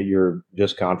mean, you're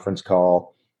just conference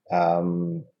call.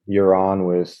 You're on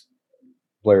with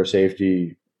player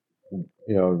safety,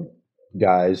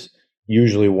 guys,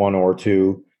 usually one or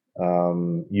two.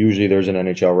 Usually there's an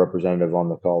NHL representative on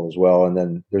the call as well. And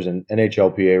then there's an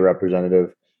NHLPA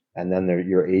representative, and then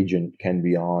your agent can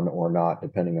be on or not,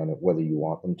 depending on whether you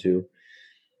want them to.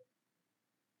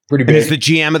 Pretty big. And is the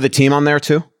GM of the team on there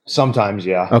too? Sometimes,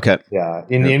 yeah. Okay. Yeah.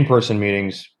 In the in-person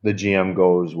meetings, the GM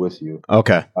goes with you.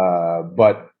 Okay.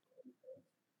 But,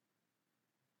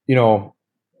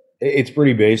 it's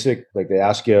pretty basic. Like, they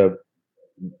ask you,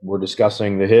 we're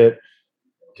discussing the hit.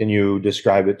 Can you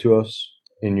describe it to us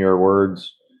in your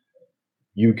words?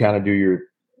 You kind of do your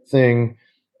thing.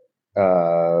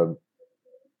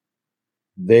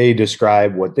 They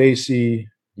describe what they see.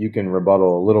 You can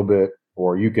rebuttal a little bit,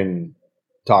 or you can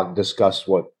discuss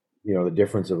what, the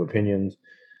difference of opinions.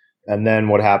 And then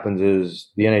what happens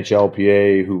is the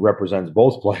NHLPA, who represents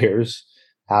both players,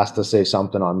 has to say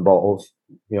something on both,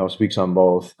 speaks on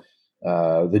both.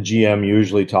 The GM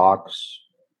usually talks,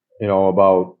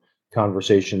 about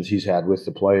conversations he's had with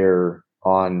the player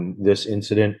on this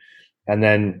incident. And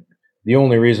then the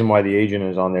only reason why the agent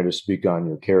is on there to speak on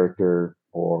your character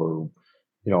or,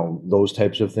 those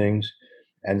types of things.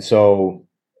 And so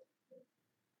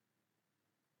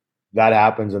that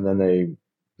happens, and then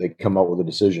they come up with a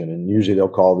decision, and usually they'll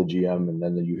call the GM, and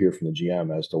then you hear from the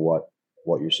GM as to what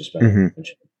you're suspended. Mm-hmm.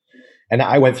 And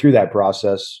I went through that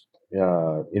process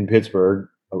in Pittsburgh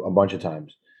a bunch of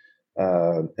times.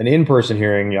 An in-person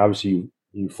hearing, obviously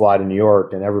you fly to New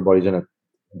York, and everybody's in a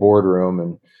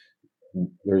boardroom, and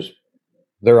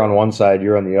they're on one side,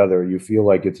 you're on the other. You feel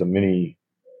like it's a mini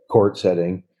court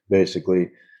setting, basically.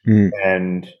 Mm.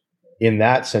 And in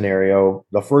that scenario,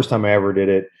 the first time I ever did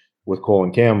it with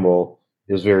Colin Campbell,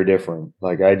 it was very different.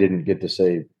 Like, I didn't get to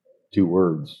say two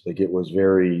words. Like, it was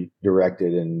very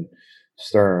directed and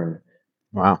stern.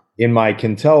 Wow. In my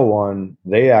Quintel one,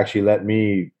 they actually let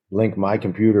me link my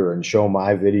computer and show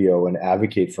my video and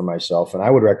advocate for myself. And I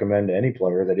would recommend to any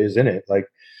player that is in it, like,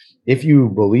 if you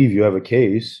believe you have a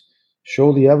case,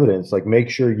 show the evidence. Like, make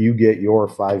sure you get your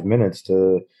 5 minutes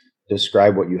to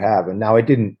describe what you have. And now, it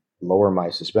didn't lower my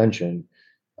suspension,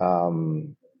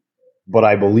 but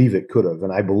I believe it could have.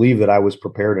 And I believe that I was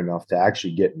prepared enough to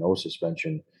actually get no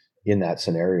suspension in that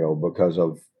scenario because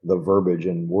of the verbiage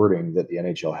and wording that the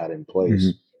NHL had in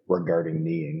place regarding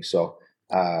kneeing. So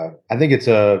I think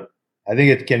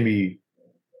it can be,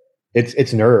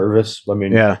 it's nervous. I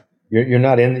mean, yeah,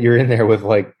 you're in there with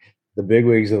like the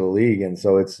bigwigs of the league. And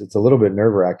so it's a little bit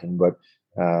nerve wracking, but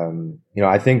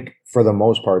I think for the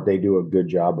most part, they do a good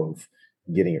job of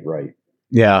getting it right.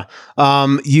 Yeah.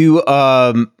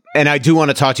 And I do want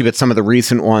to talk to you about some of the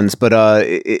recent ones, but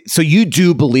so you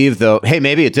do believe, though, hey,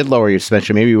 maybe it did lower your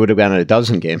suspension. Maybe you would have gotten a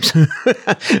dozen games.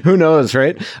 Who knows,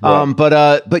 right? Yeah.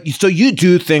 But so you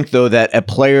do think, though, that a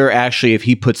player actually, if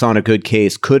he puts on a good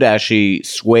case, could actually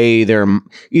sway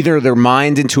either their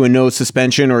mind into a no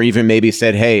suspension, or even maybe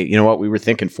said, hey, you know what, we were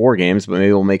thinking 4 games, but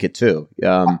maybe we'll make it 2.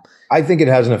 I think it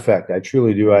has an effect. I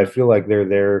truly do. I feel like they're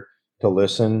there to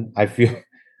listen.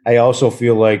 I also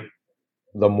feel like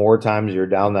the more times you're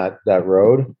down that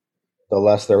road, the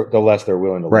less they're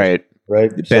willing to listen,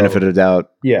 right? The benefit of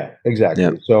doubt. Yeah, exactly.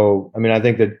 Yep. So, I mean, I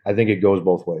think it goes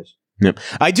both ways. Yep.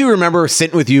 I do remember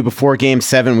sitting with you before Game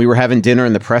 7. We were having dinner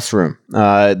in the press room,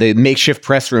 the makeshift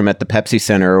press room at the Pepsi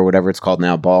Center, or whatever it's called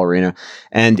now, Ball Arena.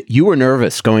 And you were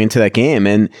nervous going into that game.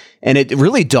 And it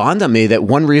really dawned on me that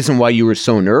one reason why you were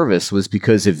so nervous was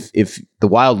because if the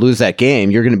Wild lose that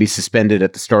game, you're going to be suspended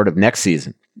at the start of next it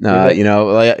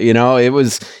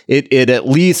at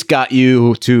least got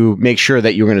you to make sure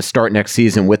that you were going to start next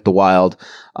season with the Wild,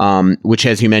 which,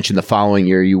 as you mentioned, the following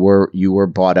year you were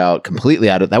bought out completely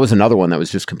that was another one that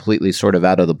was just completely sort of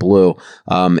out of the blue.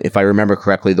 If I remember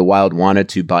correctly, the Wild wanted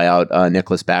to buy out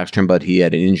Nicholas Backstrom, but he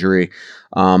had an injury.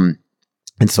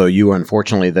 And so you were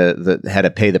unfortunately had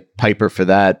to pay the piper for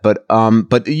that. But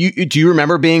do you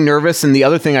remember being nervous? And the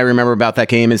other thing I remember about that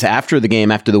game is after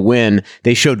the win,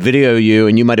 they showed video of you,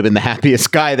 and you might have been the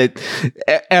happiest guy that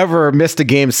ever missed a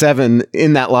Game 7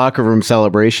 in that locker room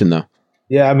celebration, though.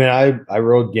 Yeah, I mean, I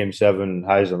rode Game 7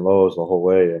 highs and lows the whole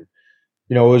way, and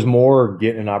it was more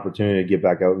getting an opportunity to get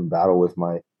back out and battle with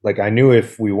I knew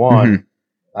if we won,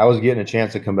 I was getting a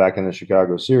chance to come back in the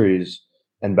Chicago series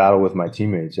and battle with my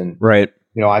teammates. And right.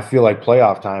 I feel like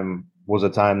playoff time was a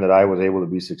time that I was able to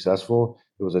be successful.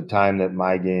 It was a time that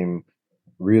my game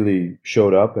really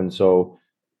showed up. And so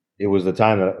it was the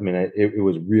time that, it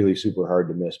was really super hard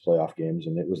to miss playoff games.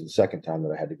 And it was the second time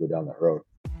that I had to go down that road.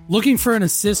 Looking for an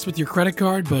assist with your credit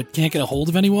card but can't get a hold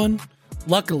of anyone?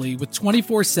 Luckily, with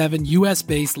 24/7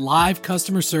 US-based live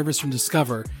customer service from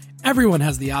Discover, everyone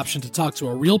has the option to talk to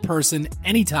a real person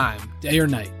anytime, day or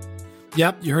night.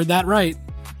 Yep, you heard that right.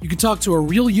 You can talk to a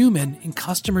real human in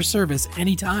customer service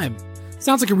anytime.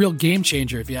 Sounds like a real game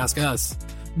changer if you ask us.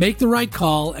 Make the right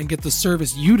call and get the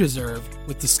service you deserve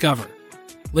with Discover.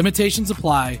 Limitations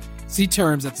apply. See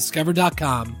terms at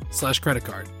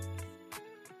discover.com/creditcard.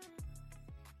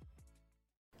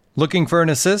 Looking for an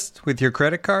assist with your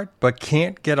credit card but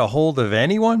can't get a hold of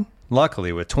anyone?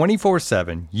 Luckily, with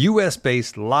 24/7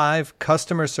 US-based live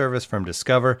customer service from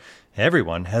Discover,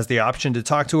 everyone has the option to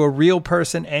talk to a real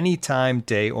person anytime,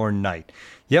 day or night.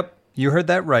 Yep, you heard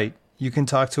that right. You can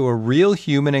talk to a real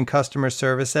human in customer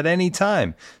service at any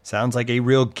time. Sounds like a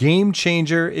real game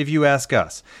changer if you ask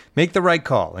us. Make the right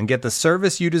call and get the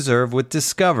service you deserve with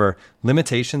Discover.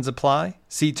 Limitations apply.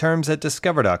 See terms at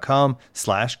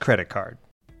discover.com/creditcard.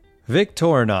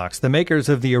 Victorinox, the makers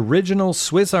of the original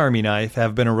Swiss Army knife,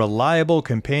 have been a reliable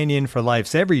companion for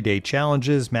life's everyday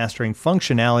challenges, mastering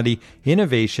functionality,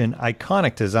 innovation,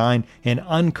 iconic design, and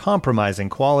uncompromising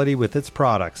quality with its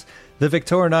products. The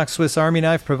Victorinox Swiss Army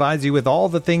knife provides you with all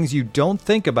the things you don't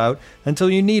think about until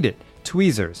you need it: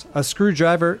 tweezers, a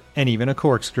screwdriver, and even a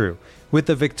corkscrew. With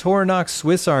the Victorinox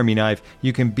Swiss Army knife,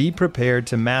 you can be prepared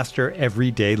to master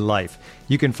everyday life.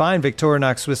 You can find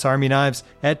Victorinox Swiss Army knives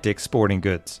at Dick's Sporting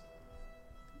Goods.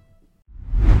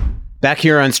 Back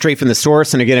here on Straight from the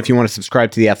Source. And again, if you want to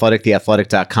subscribe to The Athletic,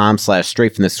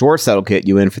 theathletic.com/straight from the source, that'll get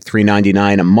you in for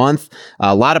 $3.99 a month.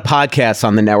 A lot of podcasts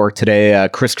on the network today.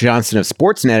 Chris Johnson of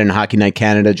Sportsnet and Hockey Night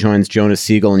Canada joins Jonas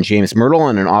Siegel and James Myrtle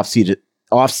on an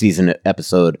off-season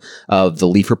episode of The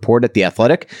Leaf Report at The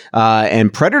Athletic.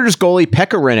 And Predators goalie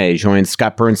Pekka Rinne joins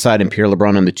Scott Burnside and Pierre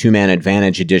LeBrun on the two-man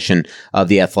advantage edition of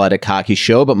The Athletic Hockey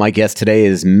Show. But my guest today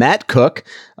is Matt Cook.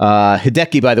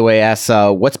 Hideki, by the way, asks,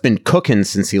 what's been cooking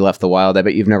since he left the Wild? I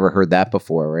bet you've never heard that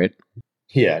before, right?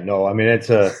 Yeah, no,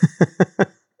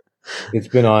 it's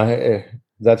been on,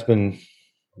 that's been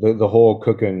the whole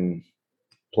cooking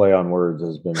play on words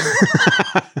has been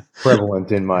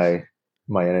prevalent in my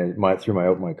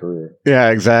throughout my career. Yeah,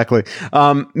 exactly.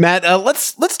 Matt,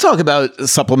 let's talk about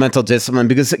supplemental discipline,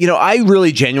 because I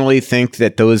really genuinely think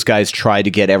that those guys try to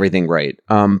get everything right.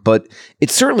 But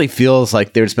it certainly feels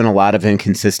like there's been a lot of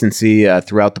inconsistency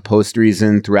throughout the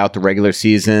postseason, throughout the regular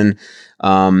season,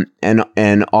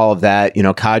 and all of that.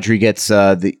 Kadri gets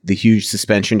the huge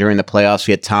suspension during the playoffs.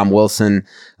 We had Tom Wilson.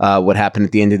 What happened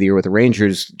at the end of the year with the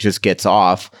Rangers just gets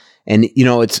off. And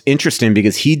it's interesting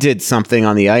because he did something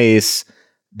on the ice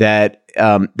that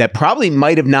probably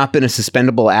might have not been a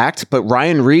suspendable act, but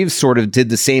Ryan Reeves sort of did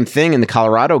the same thing in the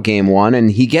Colorado game one,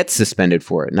 and he gets suspended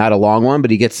for it. Not a long one,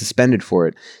 but he gets suspended for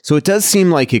it. So it does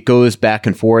seem like it goes back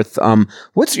and forth.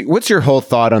 What's your whole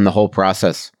thought on the whole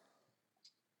process?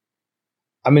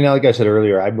 Like I said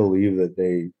earlier, I believe that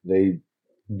they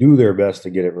do their best to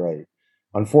get it right.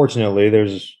 Unfortunately,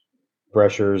 there's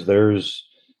pressures, there's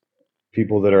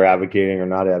people that are advocating or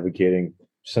not advocating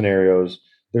scenarios.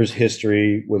 There's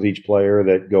history with each player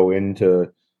that go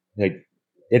into,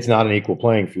 it's not an equal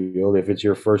playing field. If it's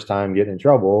your first time getting in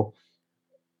trouble,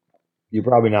 you're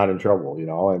probably not in trouble,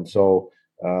 and so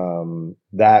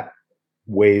that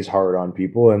weighs hard on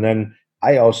people. And then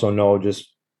I also know, just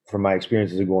from my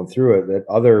experiences of going through it, that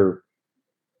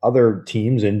other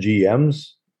teams and GMs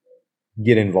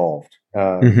get involved,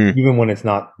 even when it's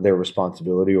not their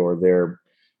responsibility or their,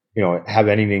 have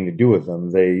anything to do with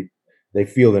them. They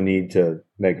feel the need to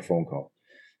make a phone call.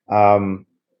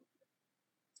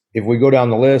 If we go down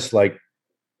the list, I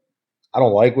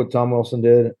don't like what Tom Wilson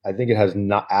did. I think it has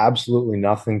absolutely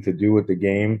nothing to do with the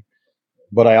game.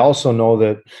 But I also know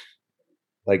that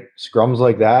scrums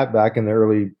like that back in the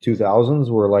early 2000s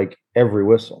were every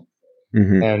whistle.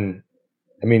 And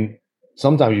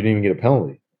sometimes you didn't even get a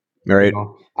penalty. Right.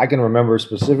 I can remember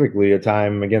specifically a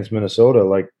time against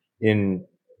Minnesota, in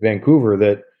Vancouver,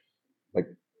 that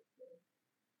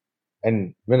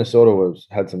and Minnesota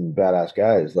had some badass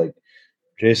guys like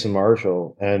Jason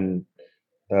Marshall and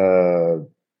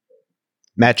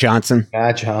Matt Johnson.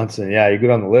 Yeah, you go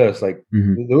down the list.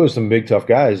 There was some big tough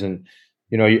guys, and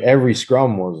every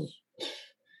scrum was,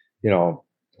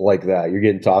 like that. You're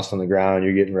getting tossed on the ground,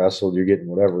 you're getting wrestled, you're getting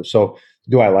whatever. So,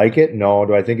 do I like it? No.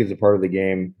 Do I think it's a part of the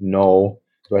game? No.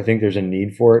 Do I think there's a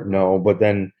need for it? No. But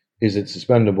then, is it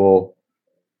suspendable?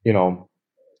 If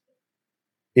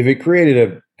it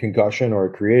created a concussion or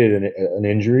it created an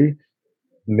injury,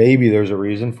 maybe there's a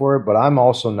reason for it. But I'm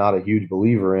also not a huge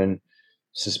believer in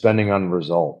suspending on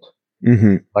result.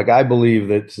 Mm-hmm. Like, I believe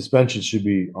that suspension should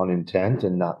be on intent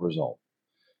and not result,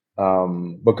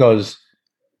 because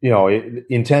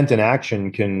intent and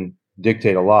action can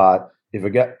dictate a lot. If a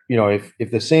guy,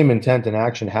 if the same intent and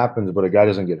action happens, but a guy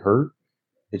doesn't get hurt,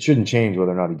 it shouldn't change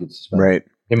whether or not he gets suspended. Right.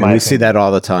 In And my we opinion. see that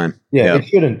all the time. Yeah, it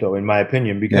shouldn't, though, in my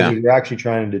opinion, because if you're actually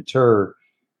trying to deter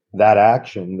that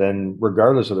action, then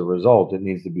regardless of the result, it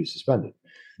needs to be suspended.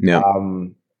 Yeah.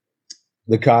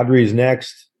 The Kadri's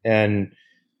next, and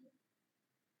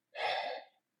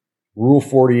Rule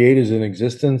 48 is in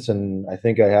existence, and I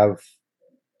think I have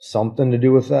something to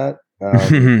do with that.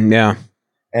 Yeah.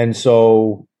 And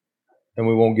so, and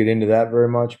we won't get into that very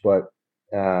much, but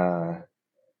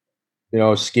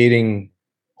skating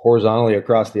horizontally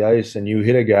across the ice and you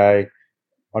hit a guy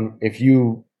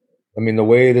the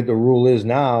way that the rule is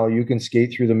now, you can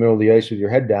skate through the middle of the ice with your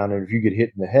head down, and if you get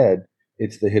hit in the head,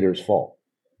 it's the hitter's fault.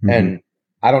 Mm-hmm. And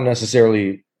I don't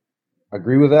necessarily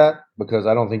agree with that, because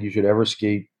I don't think you should ever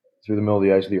skate through the middle of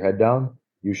the ice with your head down.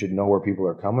 You should know where people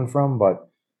are coming from, but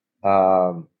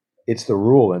it's the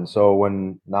rule. And so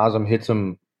when Nazem hits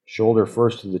him shoulder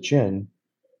first to the chin,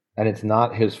 and it's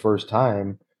not his first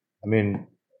time,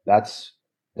 that's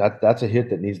a hit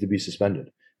that needs to be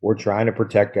suspended. We're trying to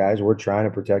protect guys. We're trying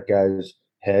to protect guys'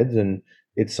 heads, and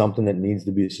it's something that needs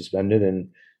to be suspended. And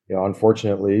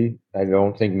unfortunately, I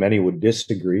don't think many would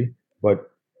disagree. But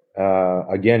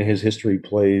again, his history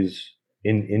plays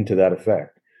into that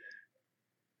effect.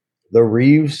 The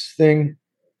Reeves thing,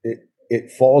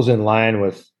 it falls in line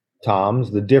with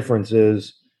Tom's. The difference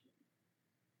is,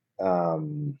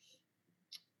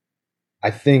 I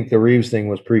think the Reeves thing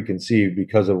was preconceived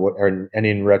because of and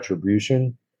in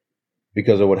retribution,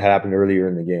 because of what happened earlier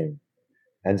in the game.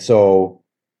 And so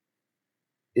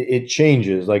it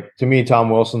changes. Like, to me, Tom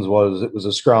Wilson's it was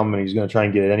a scrum, and he's going to try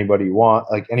and get at anybody you want,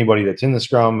 like anybody that's in the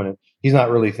scrum, and he's not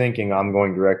really thinking I'm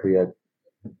going directly at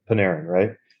Panarin,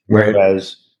 right?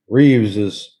 Whereas Reeves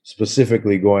is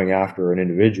specifically going after an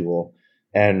individual,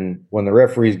 and when the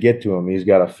referees get to him, he's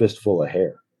got a fistful of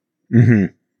hair. Mm-hmm.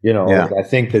 I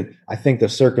think the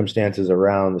circumstances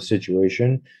around the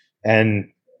situation, and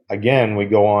again, we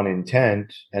go on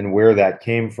intent and where that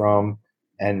came from,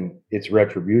 and it's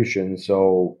retribution.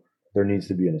 So there needs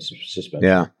to be a suspension.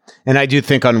 Yeah, and I do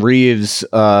think on Reeves,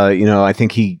 I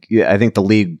think the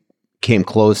league came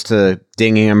close to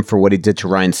dinging him for what he did to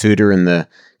Ryan Suter in the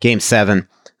Game 7,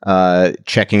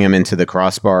 checking him into the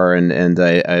crossbar,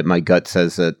 and my gut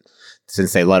says that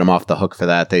since they let him off the hook for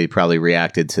that, they probably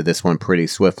reacted to this one pretty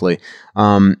swiftly.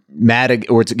 Matt,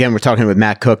 we're talking with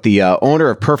Matt Cook, the owner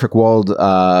of Perfect World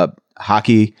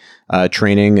Hockey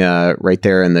Training, right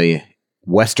there in the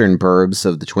western burbs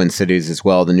of the Twin Cities as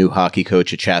well. The new hockey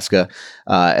coach at Chaska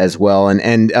as well.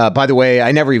 And by the way,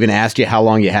 I never even asked you how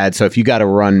long you had. So if you got to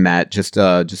run, Matt, just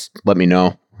let me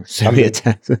know. Send me a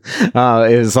text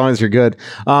as long as you're good.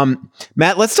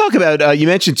 Matt, let's talk about, you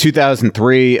mentioned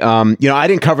 2003. I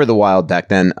didn't cover the Wild back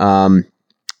then.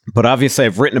 But obviously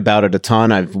I've written about it a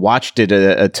ton. I've watched it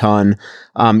a ton.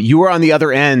 You were on the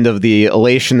other end of the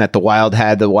elation that the Wild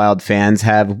had, the Wild fans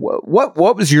have. What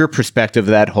was your perspective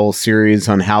of that whole series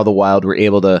on how the Wild were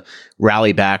able to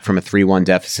rally back from a 3-1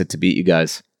 deficit to beat you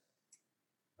guys?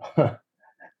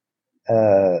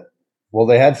 Well,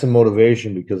 they had some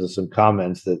motivation because of some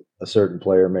comments that a certain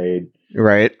player made,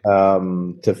 right,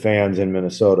 to fans in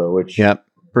Minnesota. Which,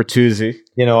 Bertuzzi.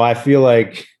 I feel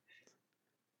like,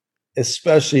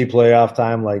 especially playoff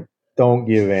time, like, don't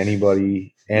give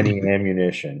anybody any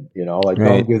ammunition.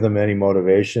 Don't give them any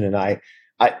motivation. And I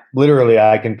literally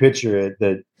can picture it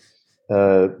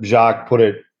that Jacques put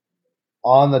it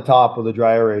on the top of the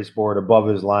dry erase board above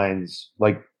his lines,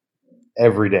 like,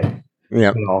 every day.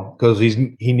 Yeah, because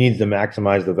he needs to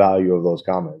maximize the value of those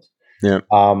comments. Yeah.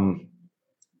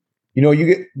 You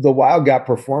get the Wild got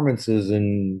performances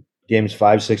in games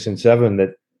 5, 6, and 7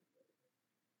 that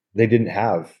they didn't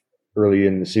have early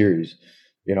in the series.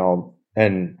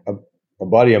 And a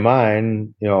buddy of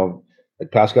mine,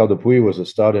 like Pascal Dupuis was a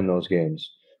stud in those games.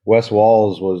 Wes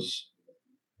Walz was,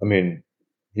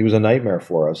 he was a nightmare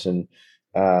for us, and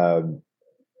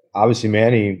obviously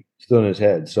Manny stood in his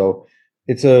head. So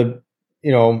it's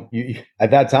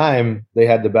at that time they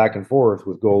had the back and forth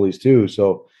with goalies too.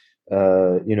 So,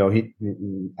 I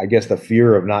guess the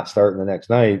fear of not starting the next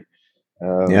night,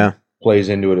 plays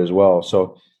into it as well.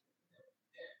 So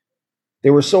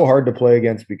they were so hard to play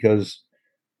against because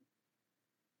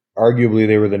arguably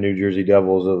they were the New Jersey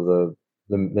Devils of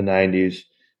the 90s,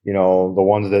 the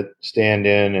ones that stand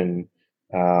in and,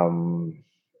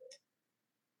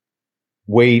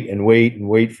 wait and wait and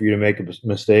wait for you to make a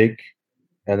mistake,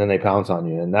 and then they pounce on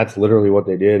you. And that's literally what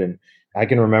they did. And I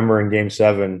can remember in Game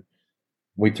 7,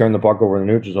 we turned the puck over in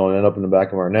the neutral zone and ended up in the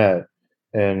back of our net,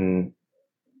 and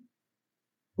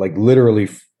like literally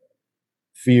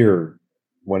fear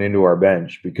went into our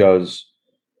bench because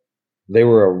they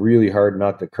were a really hard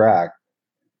nut to crack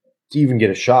to even get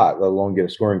a shot, let alone get a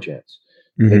scoring chance.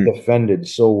 They defended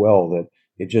so well that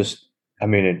it just,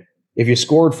 if you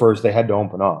scored first, they had to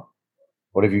open up.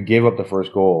 But if you gave up the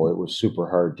first goal, it was super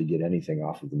hard to get anything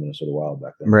off of the Minnesota Wild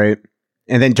back then. Right.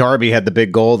 And then Darby had the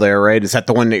big goal there, right? Is that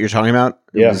the one that you're talking about?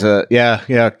 Yeah.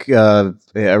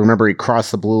 I remember he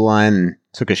crossed the blue line and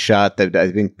took a shot that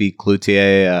I think beat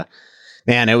Cloutier.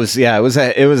 Man, it was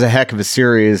a heck of a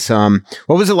series. What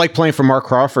was it like playing for Marc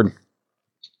Crawford?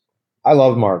 I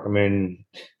love Mark.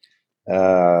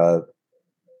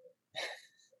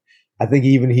 I think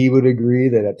even he would agree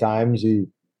that at times he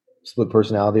split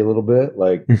personality a little bit.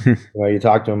 Like, you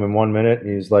talk to him in 1 minute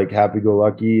and he's like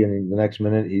happy-go-lucky, and the next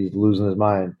minute he's losing his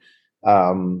mind.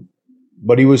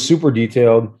 But he was super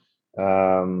detailed.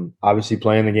 Obviously,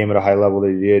 playing the game at a high level that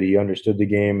he did, he understood the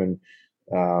game and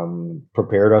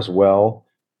prepared us well.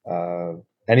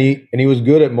 And he was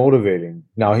good at motivating.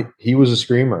 Now he was a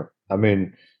screamer.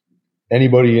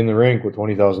 Anybody in the rink with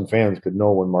 20,000 fans could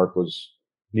know when Mark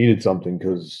needed something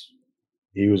because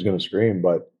he was going to scream.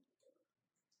 But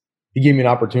he gave me an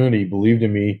opportunity. He believed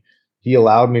in me. He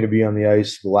allowed me to be on the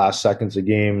ice the last seconds of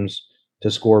games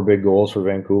to score big goals for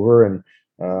Vancouver. And,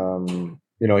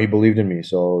 he believed in me.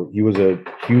 So he was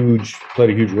played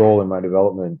a huge role in my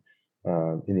development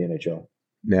in the NHL.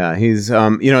 Yeah, he's,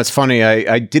 it's funny.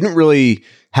 I didn't really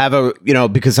have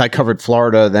because I covered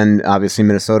Florida, then obviously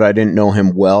Minnesota. I didn't know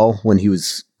him well when he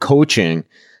was coaching.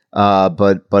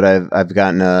 But I've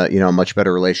gotten a much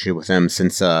better relationship with him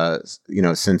since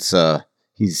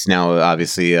he's now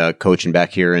obviously coaching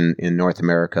back here in North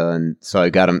America, and so I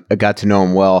got to know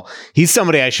him well. He's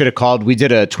somebody I should have called. We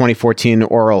did a 2014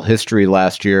 oral history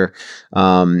last year,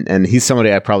 and he's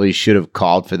somebody I probably should have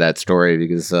called for that story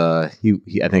because I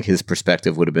think his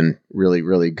perspective would have been really,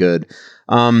 really good.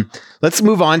 Let's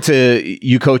move on to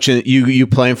you coaching, you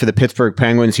playing for the Pittsburgh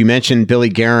Penguins. You mentioned Billy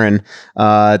Guerin.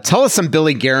 Tell us some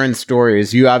Billy Guerin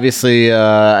stories. You obviously,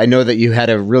 I know that you had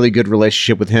a really good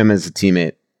relationship with him as a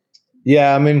teammate.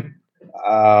 Yeah, and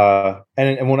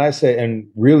when I say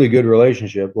really good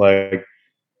relationship, like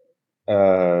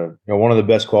one of the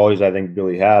best qualities I think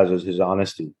Billy has is his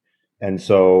honesty. And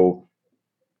so,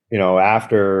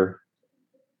 after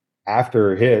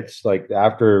hits, like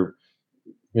after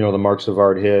the Marc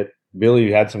Savard hit,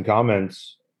 Billy had some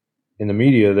comments in the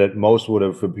media that most would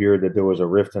have appeared that there was a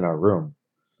rift in our room.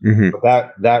 Mm-hmm.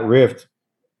 But that rift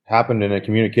happened in a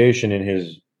communication in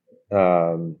his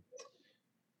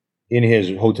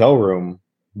hotel room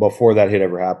before that hit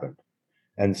ever happened.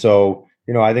 And so,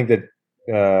 I think that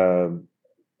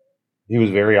he was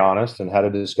very honest and had a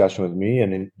discussion with me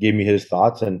and gave me his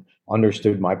thoughts and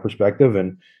understood my perspective.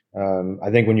 And I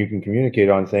think when you can communicate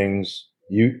on things,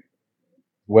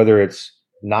 whether it's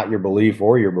not your belief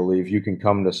or your belief, you can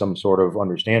come to some sort of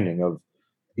understanding of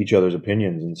each other's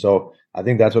opinions. And so I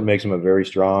think that's what makes him a very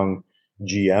strong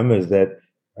GM, is that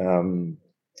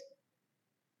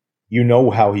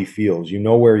how he feels,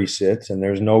 where he sits, and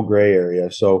there's no gray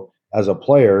area. So as a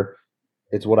player,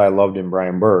 it's what I loved in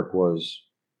Brian Burke, was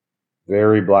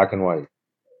very black and white.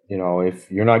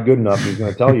 If you're not good enough, he's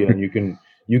going to tell you, and you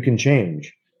can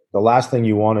change. The last thing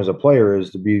you want as a player is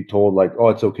to be told like, oh,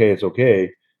 it's okay.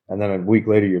 And then a week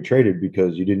later you're traded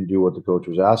because you didn't do what the coach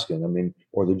was asking.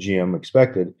 Or the GM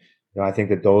expected. I think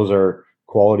that those are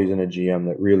qualities in a GM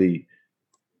that really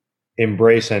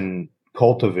embrace and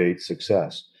cultivate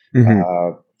success. Mm-hmm.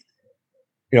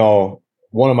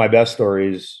 One of my best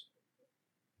stories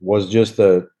was just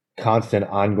the constant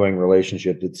ongoing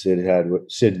relationship that Sidney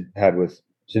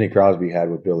Crosby had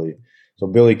with Billy. So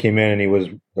Billy came in and he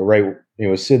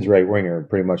was Sid's right winger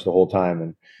pretty much the whole time.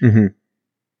 And mm-hmm.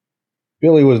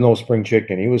 Billy was no spring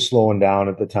chicken. He was slowing down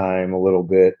at the time a little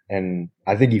bit. And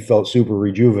I think he felt super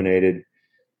rejuvenated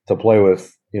to play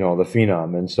with, the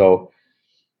Phenom. And so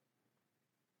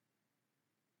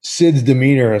Sid's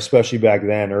demeanor, especially back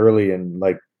then, early in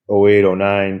like 08,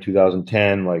 09,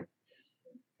 2010, like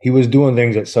he was doing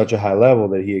things at such a high level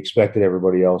that he expected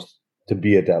everybody else to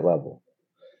be at that level.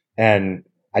 And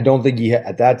I don't think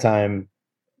at that time,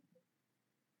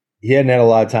 he hadn't had a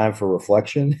lot of time for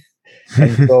reflection.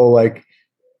 And so like,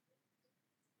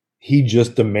 he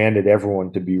just demanded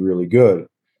everyone to be really good.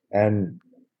 And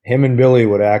him and Billy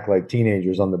would act like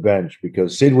teenagers on the bench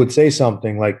because Sid would say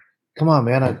something like, come on,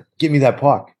 man, give me that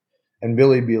puck. And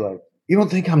Billy'd be like, you don't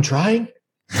think I'm trying?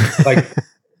 Like,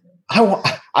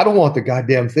 I don't want the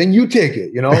goddamn thing. You take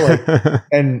it, like,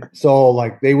 and so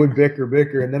like they would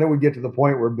bicker. And then it would get to the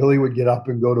point where Billy would get up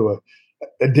and go to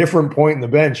a different point in the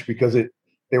bench because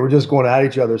they were just going at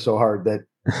each other so hard that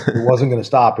it wasn't going to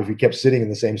stop if he kept sitting in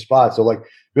the same spot. So like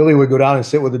Billy would go down and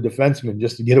sit with a defenseman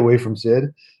just to get away from Sid.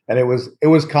 And it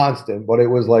was constant, but it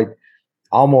was like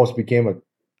almost became a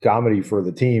comedy for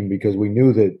the team because we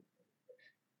knew that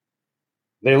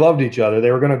they loved each other. They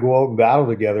were going to go out and battle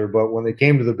together. But when they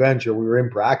came to the bench or we were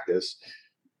in practice,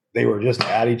 they were just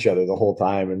at each other the whole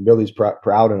time. And Billy's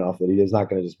proud enough that he is not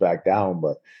going to just back down.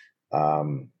 But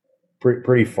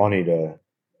pretty funny it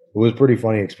was a pretty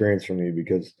funny experience for me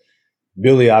because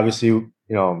Billy obviously,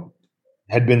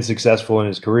 had been successful in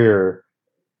his career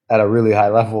at a really high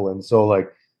level. And so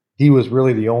like he was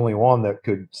really the only one that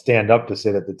could stand up to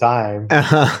Sid at the time.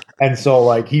 And so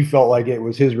like he felt like it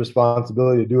was his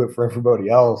responsibility to do it for everybody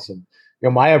else. And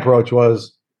my approach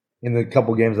was in the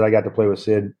couple games that I got to play with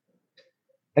Sid,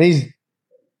 and he's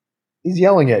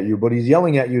yelling at you, but he's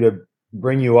yelling at you to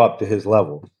bring you up to his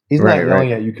level. He's not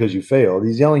yelling at you because you failed.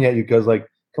 He's yelling at you because like,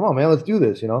 come on, man, let's do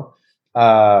this, and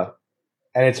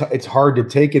it's hard to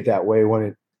take it that way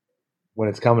when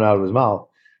it's coming out of his mouth.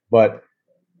 But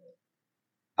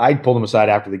I pulled him aside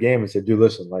after the game and said, dude,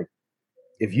 listen, like,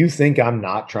 if you think I'm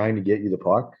not trying to get you the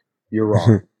puck, you're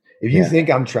wrong. If you think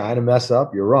I'm trying to mess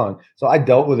up, you're wrong. So I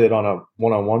dealt with it on a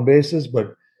one-on-one basis,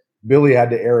 but Billy had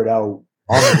to air it out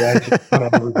on the bench in front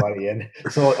of everybody. And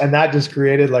that just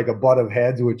created like a butt of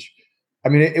heads, which, I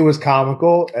mean, it was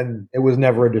comical and it was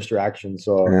never a distraction.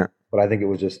 So, but I think it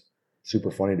was just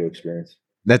super funny to experience.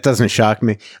 That doesn't shock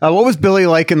me. What was Billy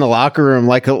like in the locker room?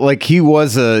 Like he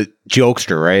was a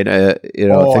jokester, right?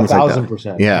 Things 1,000%.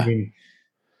 Like yeah. I mean,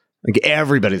 like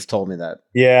everybody's told me that.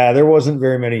 Yeah. There wasn't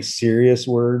very many serious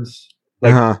words.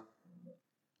 Like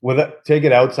take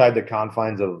it outside the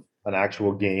confines of an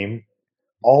actual game.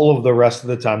 All of the rest of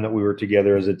the time that we were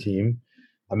together as a team,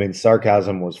 I mean,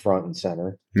 sarcasm was front and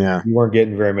center. Yeah. You weren't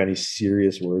getting very many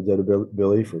serious words out of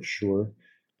Billy for sure.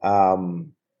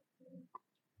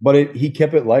 But he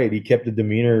kept it light. He kept the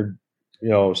demeanor,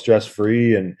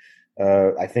 stress-free. And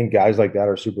I think guys like that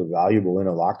are super valuable in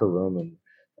a locker room.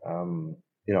 And,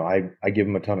 I give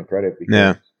him a ton of credit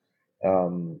because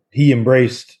he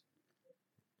embraced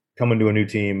coming to a new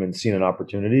team and seeing an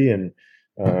opportunity. And,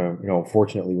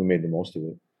 fortunately, we made the most of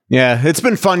it. Yeah, it's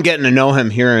been fun getting to know him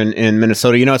here in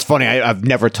Minnesota. It's funny. I've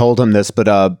never told him this,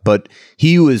 but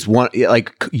he was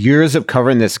years of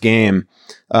covering this game.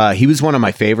 He was one of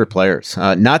my favorite players,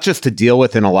 not just to deal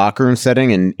with in a locker room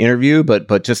setting and interview,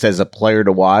 but just as a player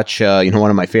to watch. One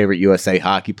of my favorite USA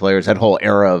hockey players. That whole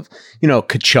era of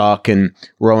Tkachuk and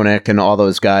Roenick and all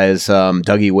those guys,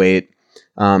 Dougie Weight.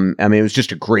 I mean, it was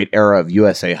just a great era of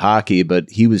USA hockey, but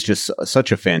he was just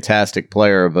such a fantastic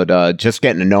player. But just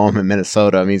getting to know him in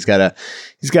Minnesota, I mean, he's got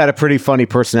a pretty funny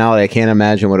personality. I can't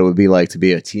imagine what it would be like to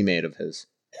be a teammate of his.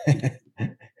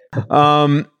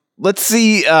 Let's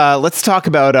see. Let's talk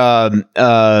about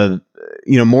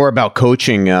more about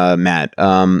coaching, Matt.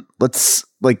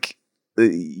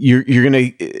 You're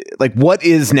gonna what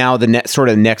is now the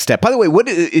next step? By the way, what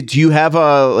do you have?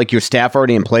 Your staff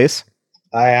already in place?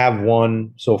 I have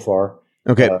one so far.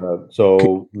 Okay.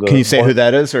 Can you say who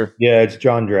that is? Or it's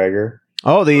John Drager.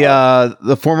 Oh,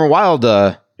 the former Wild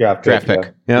draft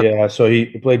pick. Yeah. So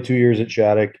he played 2 years at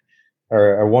Shattuck,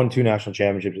 or won 2 national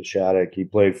championships at Shattuck. He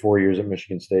played 4 years at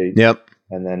Michigan State. Yep.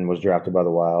 And then was drafted by the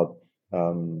Wild.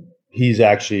 He's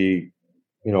actually,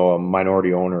 a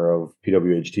minority owner of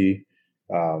PWHT.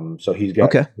 So he's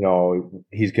got,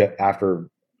 after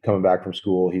coming back from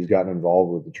school, he's gotten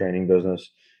involved with the training business.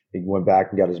 He went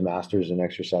back and got his master's in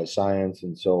exercise science.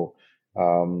 And so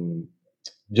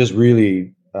just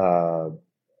really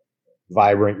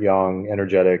vibrant, young,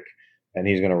 energetic, and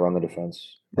he's going to run the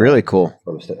defense. Really cool.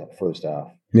 For the staff.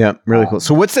 Yeah, really cool.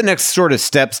 So what's the next sort of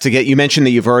steps to get, you mentioned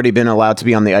that you've already been allowed to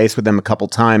be on the ice with them a couple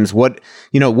times. What,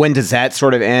 when does that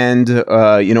sort of end?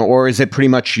 Or is it pretty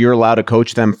much you're allowed to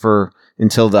coach them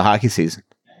until the hockey season?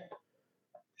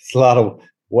 It's a lot of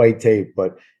white tape,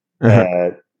 but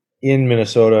in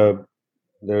Minnesota,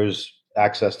 there's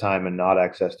access time and not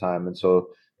access time. And so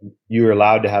you're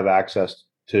allowed to have access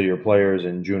to your players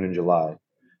in June and July.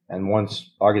 And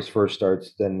once August 1st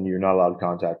starts, then you're not allowed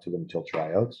contact to them until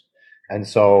tryouts. And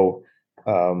so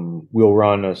we'll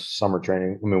run a summer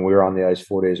training. I mean, we're on the ice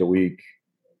 4 days a week,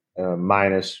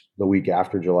 minus the week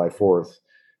after July 4th,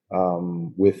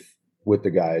 with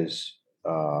the guys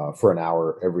for an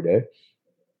hour every day.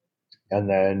 And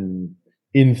then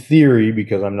in theory,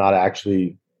 because I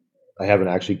haven't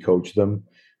actually coached them,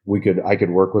 I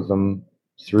could work with them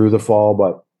through the fall,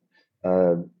 but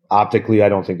optically, I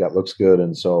don't think that looks good.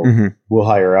 And so we'll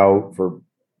hire out for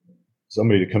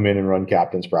somebody to come in and run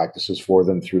captain's practices for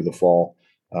them through the fall.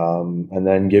 And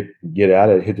then get at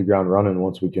it, hit the ground running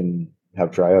once we can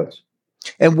have tryouts.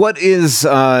 And what is,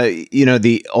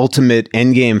 the ultimate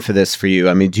end game for this for you?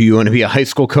 I mean, do you want to be a high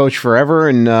school coach forever?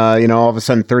 And, all of a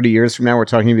sudden 30 years from now, we're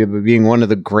talking about being one of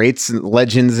the greats and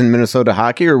legends in Minnesota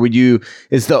hockey? Or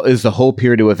is the hope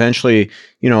here to eventually,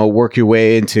 work your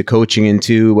way into coaching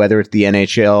into whether it's the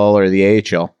NHL or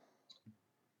the AHL?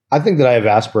 I think that I have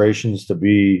aspirations to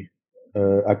be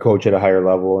a coach at a higher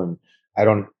level. And I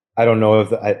don't know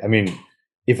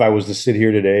if I was to sit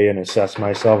here today and assess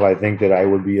myself, I think that I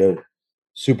would be a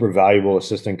super valuable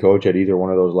assistant coach at either one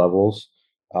of those levels.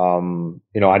 I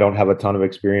don't have a ton of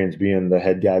experience being the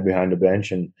head guy behind the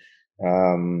bench. And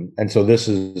so this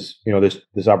is,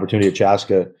 this opportunity at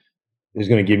Chaska is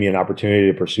going to give me an opportunity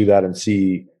to pursue that and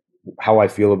see how I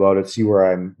feel about it, see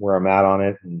where I'm at on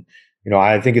it. And,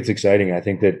 I think it's exciting. I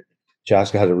think that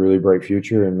Chaska has a really bright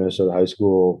future in Minnesota high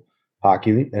school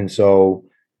hockey. And so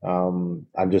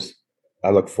I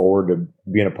look forward to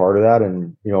being a part of that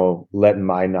and, letting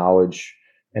my knowledge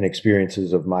and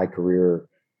experiences of my career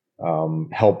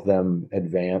help them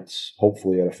advance,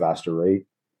 hopefully at a faster rate.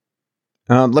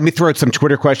 Let me throw out some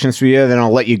Twitter questions for you, then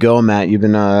I'll let you go, Matt. You've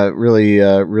been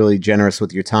really generous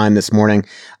with your time this morning.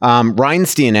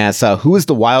 Reinstein asks, who is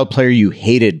the Wild player you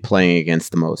hated playing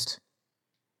against the most?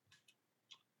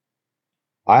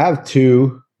 I have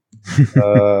two,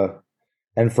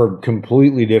 and for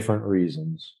completely different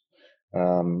reasons.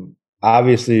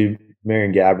 Obviously,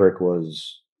 Marian Gaborik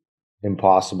was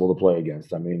impossible to play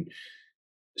against. I mean,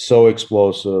 so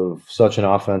explosive, such an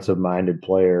offensive-minded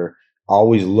player,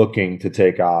 always looking to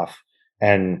take off,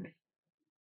 and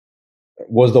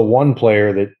was the one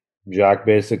player that Jack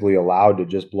basically allowed to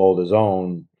just blow the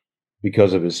zone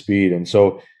because of his speed. And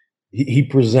so he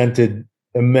presented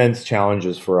immense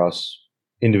challenges for us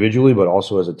individually, but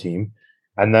also as a team.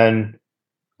 And then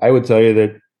I would tell you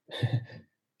that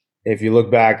if you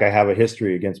look back, I have a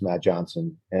history against Matt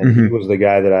Johnson, and he was the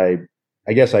guy that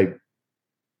I guess I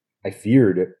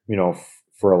feared,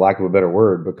 for a lack of a better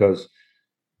word, because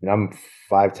I'm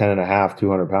 5'10" and a half,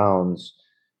 200 pounds,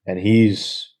 and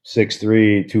he's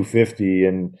 6'3", 250,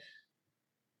 and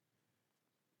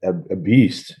a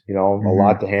beast, a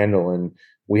lot to handle. And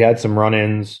we had some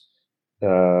run-ins.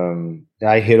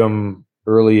 I hit him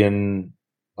early in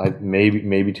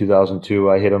maybe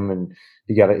 2002. I hit him, and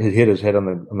he hit his head on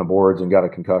the boards and got a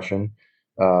concussion.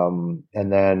 And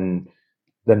then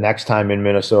the next time in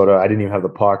Minnesota, I didn't even have the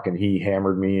puck, and he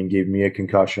hammered me and gave me a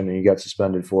concussion, and he got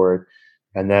suspended for it.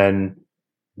 And then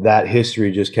that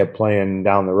history just kept playing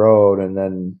down the road. And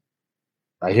then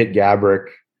I hit Gaborik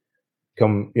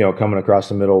coming across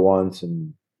the middle once,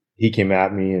 and he came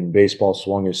at me, and baseball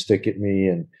swung his stick at me,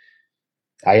 and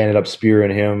I ended up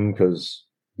spearing him because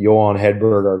Johan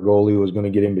Hedberg, our goalie, was going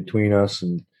to get in between us,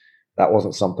 and that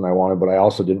wasn't something I wanted, but I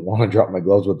also didn't want to drop my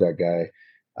gloves with that guy.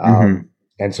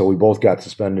 And so we both got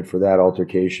suspended for that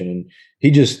altercation. And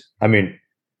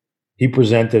he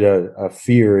presented a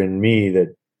fear in me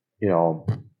that,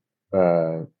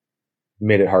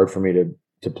 made it hard for me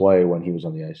to play when he was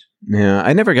on the ice. Yeah,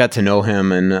 I never got to know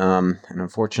him, and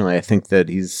unfortunately, I think that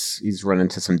he's run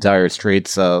into some dire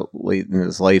straits late in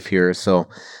his life here. So,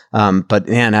 but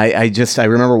man, I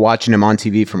remember watching him on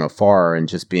TV from afar and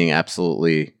just being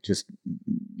absolutely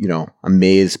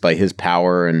amazed by his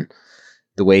power and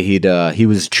the way he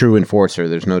was a true enforcer.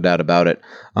 There's no doubt about it.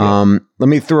 Yeah. Let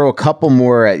me throw a couple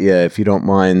more at you if you don't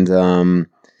mind.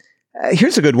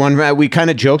 Here's a good one. We kind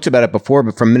of joked about it before,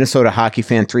 but from Minnesota Hockey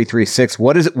Fan 336,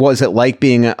 was it like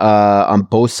being on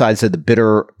both sides of the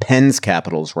bitter Pens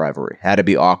Capitals rivalry? Had to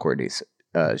be awkward,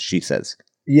 she says.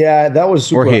 Yeah, that was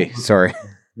super. Or he, sorry.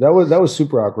 That was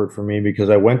super awkward for me because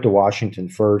I went to Washington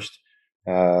first,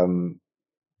 and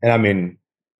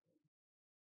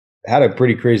had a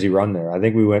pretty crazy run there. I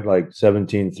think we went like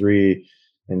 17-3-2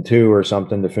 or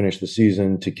something to finish the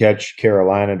season, to catch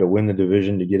Carolina to win the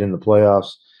division to get in the playoffs.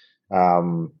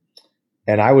 And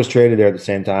I was traded there at the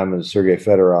same time as Sergei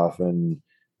Fedorov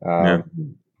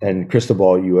and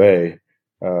Cristobal Ue,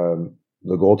 the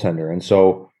goaltender. And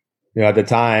so, at the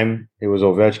time it was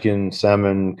Ovechkin,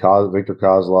 Semin, Viktor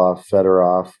Kozlov,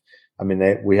 Fedorov.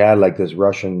 We had like this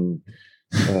Russian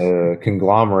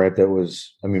conglomerate that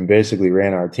was, basically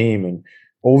ran our team. And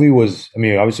Ovi was,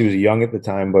 obviously he was young at the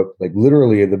time, but like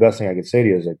literally the best thing I could say to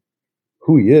you is like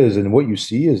who he is, and what you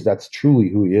see is that's truly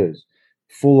who he is.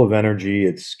 Full of energy.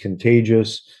 It's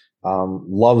contagious,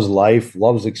 loves life,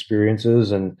 loves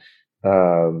experiences, and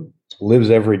lives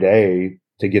every day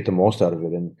to get the most out of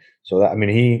it. And so that,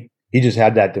 he just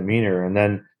had that demeanor. And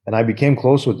then and I became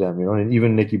close with them, and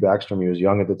even Nicky Backstrom, he was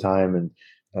young at the time, and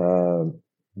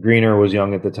Greener was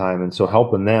young at the time. And so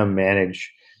helping them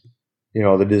manage,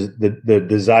 the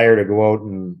desire to go out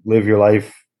and live your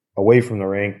life away from the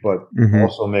rink, but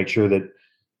also make sure that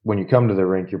when you come to the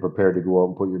rink, you're prepared to go out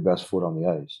and put your best foot on the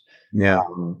ice. Yeah.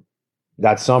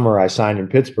 That summer I signed in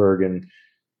Pittsburgh, and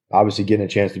obviously getting a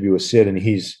chance to be with Sid, and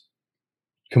he's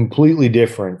completely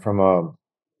different from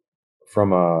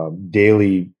a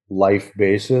daily life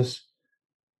basis.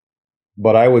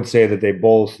 But I would say that they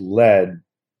both led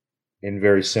in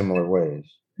very similar ways.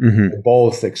 They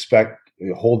both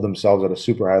hold themselves at a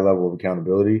super high level of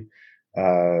accountability.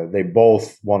 They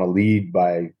both want to lead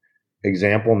by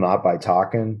example, not by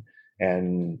talking,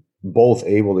 and both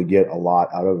able to get a lot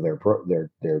out of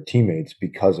their teammates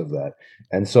because of that.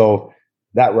 And so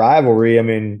that rivalry, I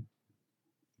mean,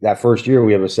 that first year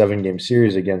we have a 7-game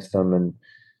series against them, and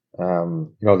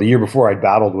the year before I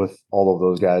battled with all of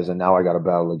those guys, and now I got to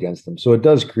battle against them. So it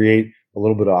does create a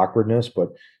little bit of awkwardness, but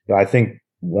I think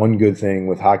one good thing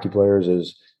with hockey players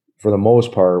is, for the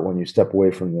most part, when you step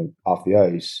away from them off the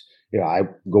ice, I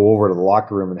go over to the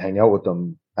locker room and hang out with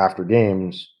them after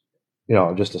games,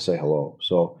 just to say hello.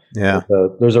 So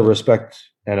there's a respect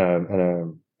and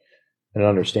an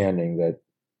understanding that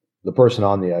the person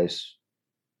on the ice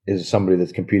is somebody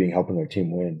that's competing, helping their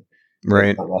team win.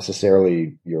 Right. Not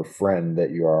necessarily your friend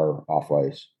that you are off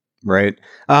ice. Right.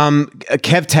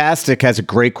 Kevtastic has a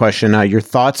great question. Your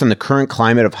thoughts on the current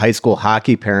climate of high school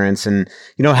hockey parents, and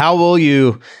how will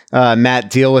you, Matt,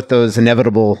 deal with those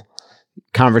inevitable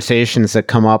conversations that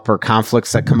come up or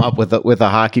conflicts that come up with a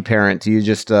hockey parent? Do you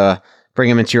just bring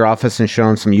them into your office and show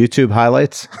them some YouTube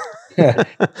highlights?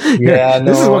 Yeah, no,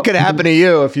 this is what could happen to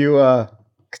you if you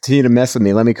continue to mess with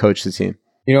me. Let me coach the team.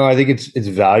 I think it's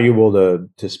valuable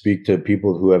to speak to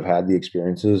people who have had the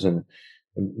experiences, and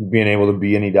being able to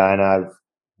be in Edina. I've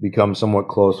become somewhat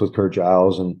close with Kurt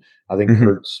Giles, and I think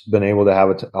Kurt's been able to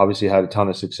have obviously had a ton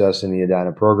of success in the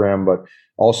Edina program, but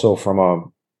also from a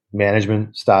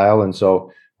management style. And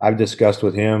so I've discussed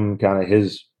with him kind of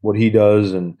what he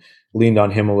does, and leaned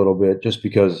on him a little bit, just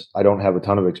because I don't have a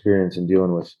ton of experience in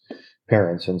dealing with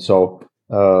parents. And so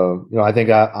I think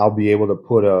I'll be able to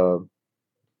put a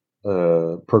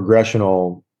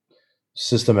progressional,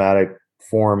 systematic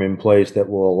form in place that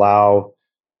will allow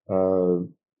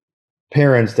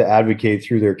parents to advocate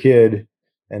through their kid.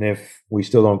 And if we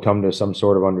still don't come to some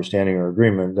sort of understanding or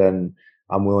agreement, then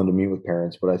I'm willing to meet with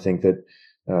parents. But I think that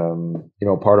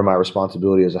part of my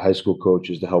responsibility as a high school coach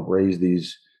is to help raise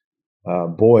these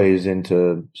boys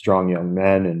into strong young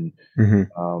men,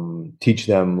 and teach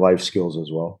them life skills as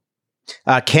well.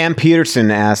 Cam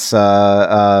Peterson asks,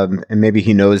 and maybe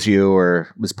he knows you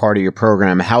or was part of your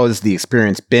program, how has the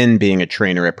experience been being a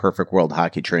trainer at Perfect World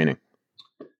Hockey Training?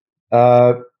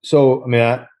 So, I mean,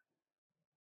 at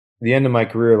the end of my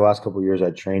career, the last couple of years, I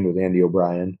trained with Andy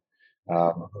O'Brien,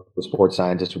 the sports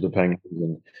scientist with the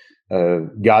Penguins,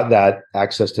 and got that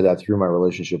access to that through my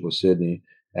relationship with Sydney.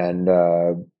 And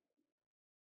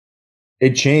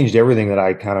it changed everything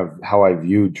that how I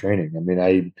viewed training. I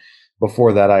mean,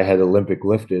 before that, I had Olympic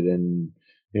lifted, and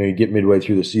you get midway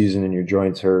through the season and your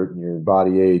joints hurt and your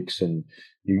body aches, and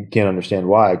you can't understand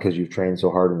why, because you've trained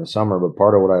so hard in the summer. But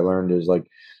part of what I learned is, like,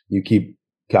 you keep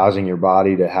causing your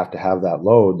body to have that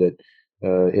load, that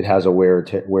it has a wear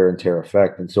and tear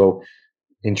effect. And so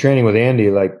in training with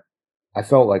Andy, like, I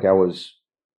felt like I was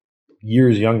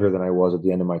years younger than I was at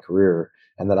the end of my career,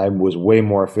 and that I was way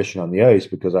more efficient on the ice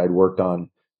because I'd worked on,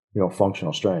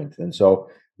 functional strength. And so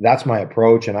that's my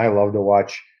approach. And I love to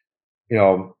watch,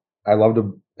 I love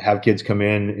to have kids come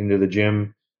into the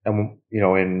gym, and,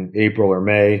 in April or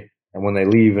May, and when they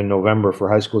leave in November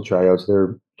for high school tryouts,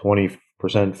 they're 20%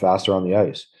 faster on the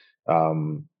ice.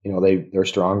 They're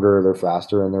stronger, they're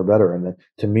faster, and they're better. And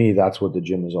to me, that's what the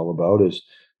gym is all about, is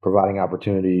providing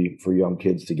opportunity for young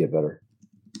kids to get better.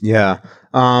 Yeah.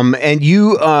 And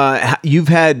you've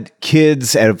had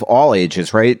kids of all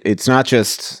ages, right? It's not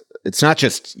just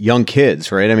young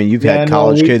kids, right? I mean, you've had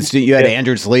college kids. You had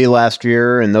Andrews Lee last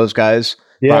year and those guys.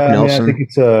 Yeah, Brock Nelson. I think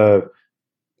it's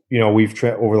we've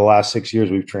over the last 6 years,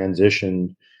 we've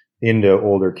transitioned into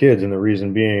older kids. And the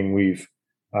reason being, we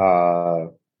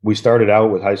started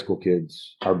out with high school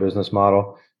kids, our business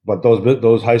model, but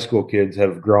those high school kids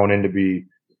have grown into be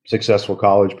successful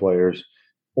college players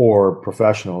or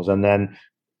professionals. And then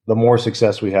the more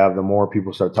success we have, the more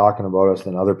people start talking about us,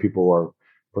 then other people are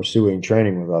pursuing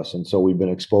training with us. And so we've been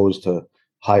exposed to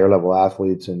higher level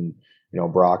athletes, and,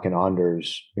 Brock and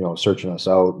Anders, searching us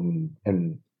out and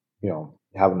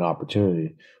having an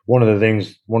opportunity. One of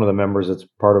the members that's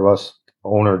part of us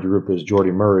owner group is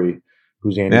Jordy Murray,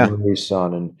 who's Andy Murray's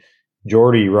son. And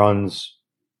Jordy runs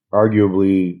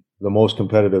arguably the most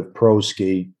competitive pro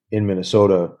skate in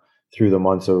Minnesota through the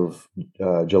months of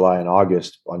July and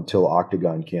August until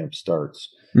Octagon camp starts.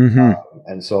 Mm-hmm.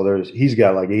 And so he's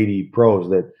got like 80 pros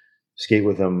that skate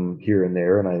with him here and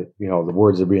there. And the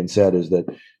words that are being said is that,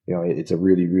 it's a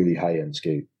really, really high end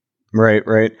skate. Right.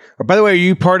 By the way, are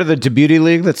you part of the Debuty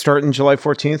League that's starting July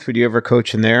 14th? Would you ever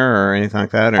coach in there or anything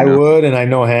like that? I would, and I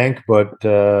know Hank, but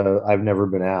I've never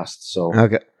been asked. So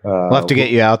okay, we'll have to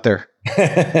get you out there.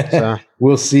 So.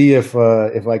 We'll see if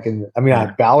I can. I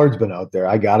mean, Ballard's been out there.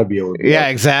 I got to be able to. Yeah,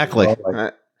 exactly.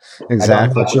 Exactly.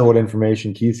 I'm not sure what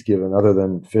information Keith's given other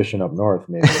than fishing up north,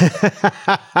 maybe.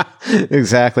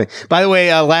 Exactly. By the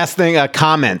way, last thing, a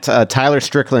comment. Tyler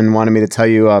Strickland wanted me to tell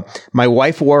you, my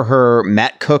wife wore her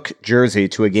Matt Cook jersey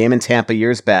to a game in Tampa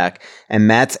years back, and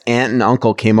Matt's aunt and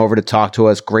uncle came over to talk to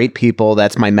us. Great people.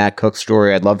 That's my Matt Cook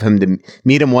story. I'd love him to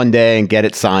meet him one day and get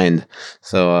it signed.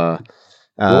 So,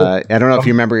 I don't know if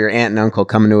you remember your aunt and uncle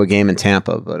coming to a game in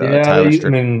Tampa, but Tyler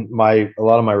Strickland. A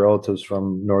lot of my relatives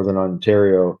from Northern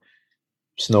Ontario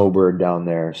snowbird down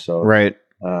there, so right.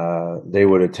 They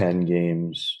would attend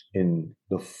games in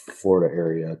the Florida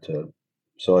area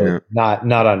not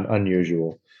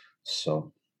unusual.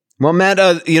 So. Well, Matt,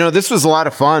 this was a lot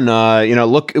of fun.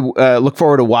 Look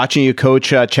forward to watching you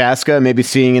coach Chaska, maybe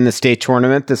seeing in the state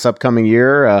tournament this upcoming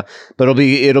year. But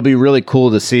it'll be really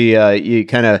cool to see you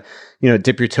kind of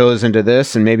dip your toes into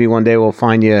this, and maybe one day we'll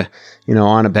find you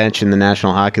on a bench in the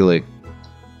National Hockey League.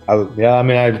 I'm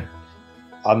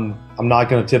not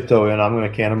going to tiptoe in. I'm going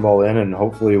to cannonball in, and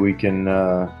hopefully we can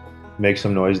make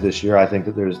some noise this year. I think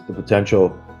that there's the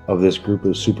potential of this group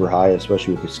is super high,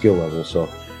 especially with the skill level. So.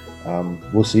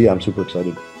 We'll see. I'm super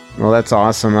excited. Well, that's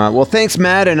awesome. Well, thanks,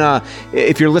 Matt. And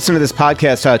if you're listening to this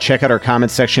podcast, check out our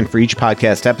comments section for each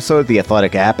podcast episode, the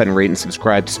Athletic app, and rate and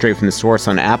subscribe to Straight from the Source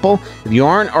on Apple. If you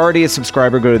aren't already a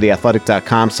subscriber, go to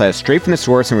theathletic.com/Straight from the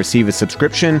Source and receive a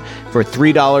subscription for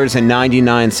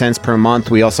 $3.99 per month.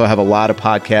 We also have a lot of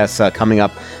podcasts coming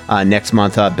up next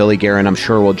month. Billy Guerin, I'm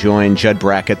sure, will join. Judd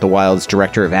Brackett, the Wild's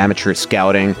director of amateur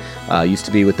scouting, used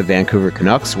to be with the Vancouver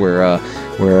Canucks, where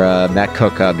Matt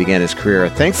Cook began his career.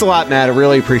 Thanks a lot, Matt. I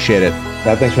really appreciate it.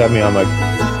 Thanks for having me on,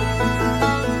 Mike.